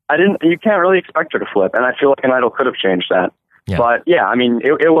 you can't really expect her to flip. And I feel like an idol could have changed that. Yeah. But yeah, I mean,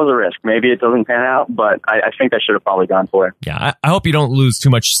 it was a risk. Maybe it doesn't pan out, but I think I should have probably gone for it. Yeah, I hope you don't lose too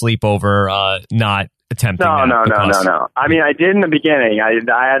much sleep over not attempting that. No. I mean, I did in the beginning.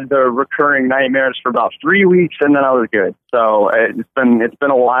 I had the recurring nightmares for about 3 weeks, and then I was good. So it's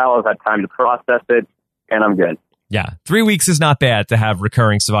been a while. I've had time to process it, and I'm good. Yeah, 3 weeks is not bad to have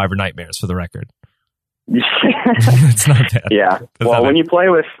recurring Survivor nightmares, for the record. It's not bad. Yeah. Well, when you play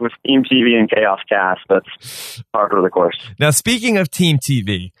with Team TV and Chaos Cast, that's part of the course. Now, speaking of Team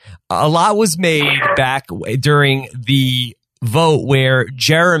TV, a lot was made back during the vote where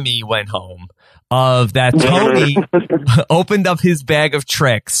Jeremy went home of that Tony opened up his bag of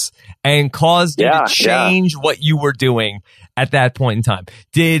tricks and caused you to change what you were doing at that point in time.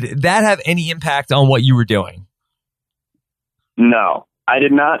 Did that have any impact on what you were doing? No, I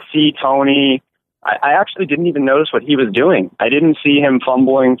did not see Tony. I actually didn't even notice what he was doing. I didn't see him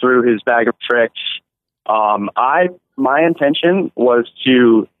fumbling through his bag of tricks. My intention was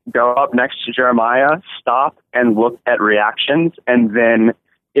to go up next to Jeremiah, stop and look at reactions, and then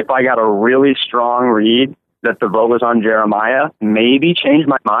if I got a really strong read that the vote was on Jeremiah, maybe change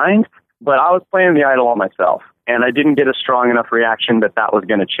my mind. But I was playing the idol on myself, and I didn't get a strong enough reaction that was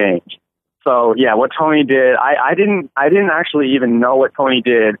going to change. So yeah, what Tony did, I didn't actually even know what Tony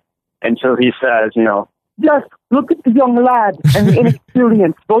did until he says, Just look at the young lad and the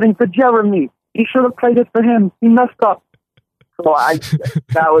inexperience voting for Jeremy. He should have played it for him. He messed up. So I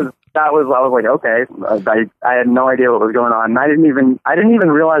was like, okay. I had no idea what was going on. And I didn't even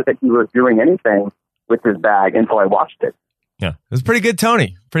realize that he was doing anything with his bag until I watched it. Yeah, it was pretty good,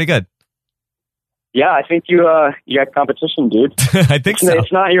 Tony. Pretty good. Yeah, I think you got competition, dude. I think so.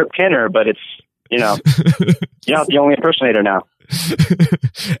 It's not your pinner, but it's you're not the only impersonator now.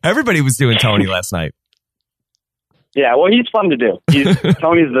 Everybody was doing Tony last night. Yeah, well, he's fun to do.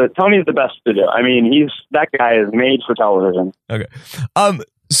 Tony's the best to do. I mean, that guy is made for television. Okay.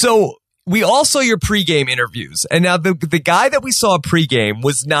 So we all saw your pregame interviews, and now the guy that we saw pregame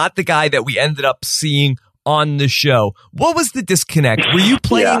was not the guy that we ended up seeing on the show. What was the disconnect? Were you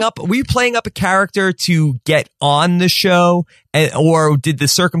playing up a character to get on the show, or did the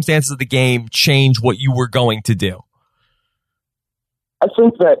circumstances of the game change what you were going to do? I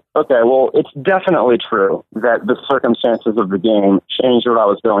think that, it's definitely true that the circumstances of the game changed what I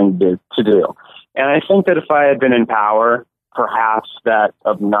was going to do. And I think that if I had been in power, perhaps that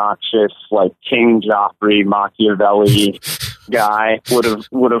obnoxious, like, King Joffrey Machiavelli guy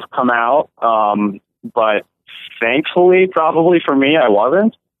would have come out. But thankfully, probably for me, I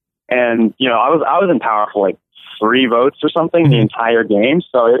wasn't. And, I was in power for like 3 votes or something the entire game.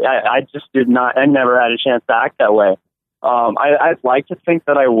 So I just I never had a chance to act that way. I'd like to think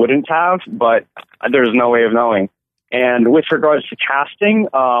that I wouldn't have, but there's no way of knowing. And with regards to casting,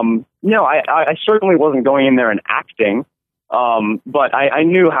 I certainly wasn't going in there and acting, but I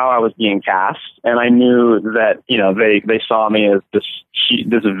knew how I was being cast, and I knew that, they saw me as this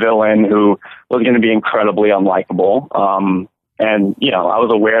villain who was going to be incredibly unlikable. And, I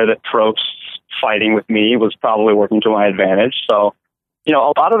was aware that Tropes fighting with me was probably working to my advantage. So, a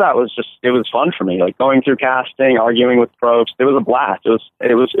lot of that was it was fun for me, like going through casting, arguing with Tropes. It was a blast.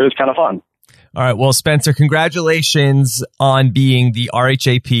 It was kind of fun. All right. Well, Spencer, congratulations on being the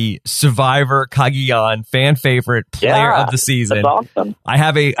RHAP Survivor Cagayan fan favorite player of the season. That's awesome. I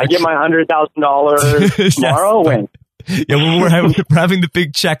get my $100,000 tomorrow. Win. Yeah, we're having the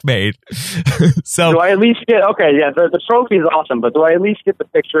big check made. So do I at least get the trophy is awesome, but do I at least get the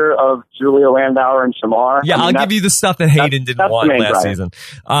picture of Julia Landauer and Shamar? Yeah, I'll give you the stuff that Hayden didn't want last season.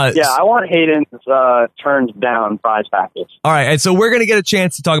 I want Hayden's turned down prize package. All right, and so we're going to get a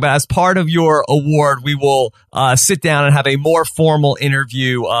chance to talk about, as part of your award, we will sit down and have a more formal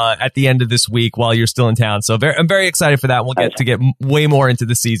interview at the end of this week while you're still in town. So I'm very excited for that. We'll get to get way more into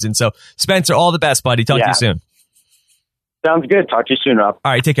the season. So Spencer, all the best, buddy. Talk to you soon. Sounds good. Talk to you soon, Rob.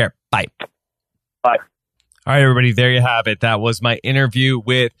 All right, take care. Bye. Bye. All right, everybody, there you have it. That was my interview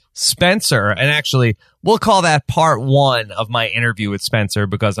with Spencer. And actually, we'll call that part 1 of my interview with Spencer,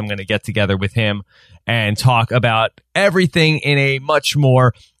 because I'm going to get together with him and talk about everything in a much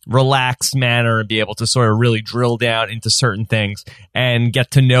more relaxed manner and be able to sort of really drill down into certain things and get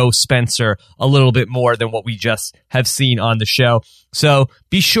to know Spencer a little bit more than what we just have seen on the show. So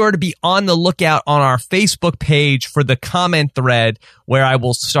be sure to be on the lookout on our Facebook page for the comment thread where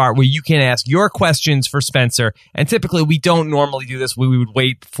you can ask your questions for Spencer. And typically we don't normally do this. We would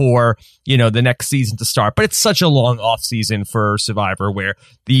wait for, the next season to start, but it's such a long off season for Survivor, where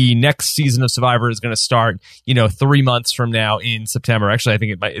the next season of Survivor is going to start, 3 months from now in September. Actually, I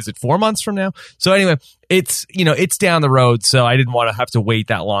think is it 4 months from now? So anyway, it's down the road. So I didn't want to have to wait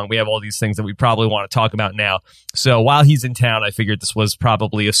that long. We have all these things that we probably want to talk about now. So while he's in town, I figured this was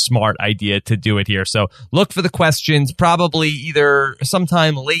probably a smart idea to do it here. So look for the questions probably either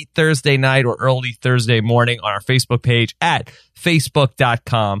sometime late Thursday night or early Thursday morning on our Facebook page at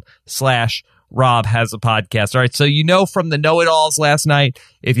facebook.com/Rob Has a Podcast. All right. So, from the know-it-alls last night,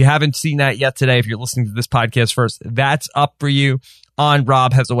 if you haven't seen that yet today, if you're listening to this podcast first, that's up for you on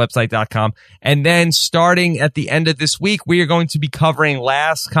robhasawebsite.com. And then starting at the end of this week, we are going to be covering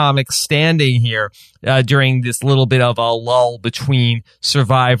Last Comic Standing here during this little bit of a lull between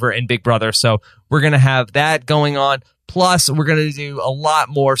Survivor and Big Brother. So we're going to have that going on. Plus, we're going to do a lot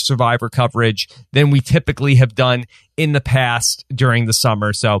more Survivor coverage than we typically have done in the past during the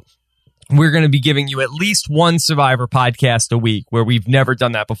summer. So we're going to be giving you at least one Survivor podcast a week, where we've never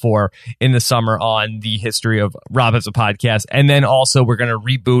done that before in the summer on the history of Rob Has a Podcast. And then also we're going to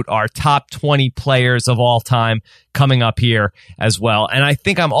reboot our top 20 players of all time coming up here as well. And I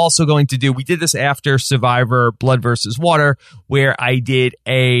think I'm also going to we did this after Survivor Blood versus Water, where I did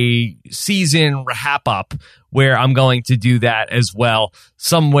a season wrap up, where I'm going to do that as well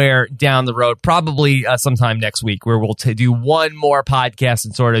somewhere down the road, probably sometime next week, where we'll do one more podcast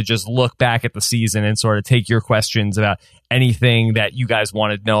and sort of just look back at the season and sort of take your questions about anything that you guys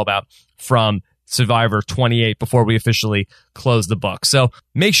want to know about from Survivor 28 before we officially close the book. So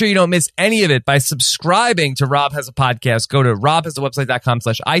make sure you don't miss any of it by subscribing to Rob Has a Podcast. Go to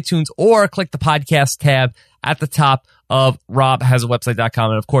robhasawebsite.com/iTunes or click the podcast tab at the top of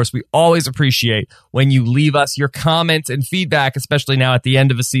robhasawebsite.com. And of course, we always appreciate when you leave us your comments and feedback, especially now at the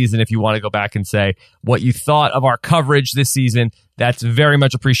end of a season. If you want to go back and say what you thought of our coverage this season, that's very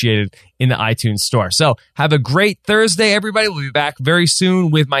much appreciated in the iTunes store. So have a great Thursday, everybody. We'll be back very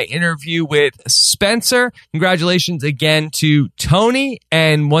soon with my interview with Spencer. Congratulations again to Tony.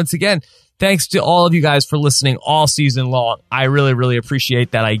 And once again, thanks to all of you guys for listening all season long. I really, really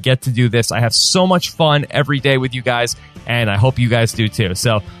appreciate that I get to do this. I have so much fun every day with you guys, and I hope you guys do too.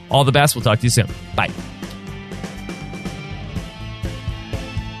 So all the best. We'll talk to you soon. Bye.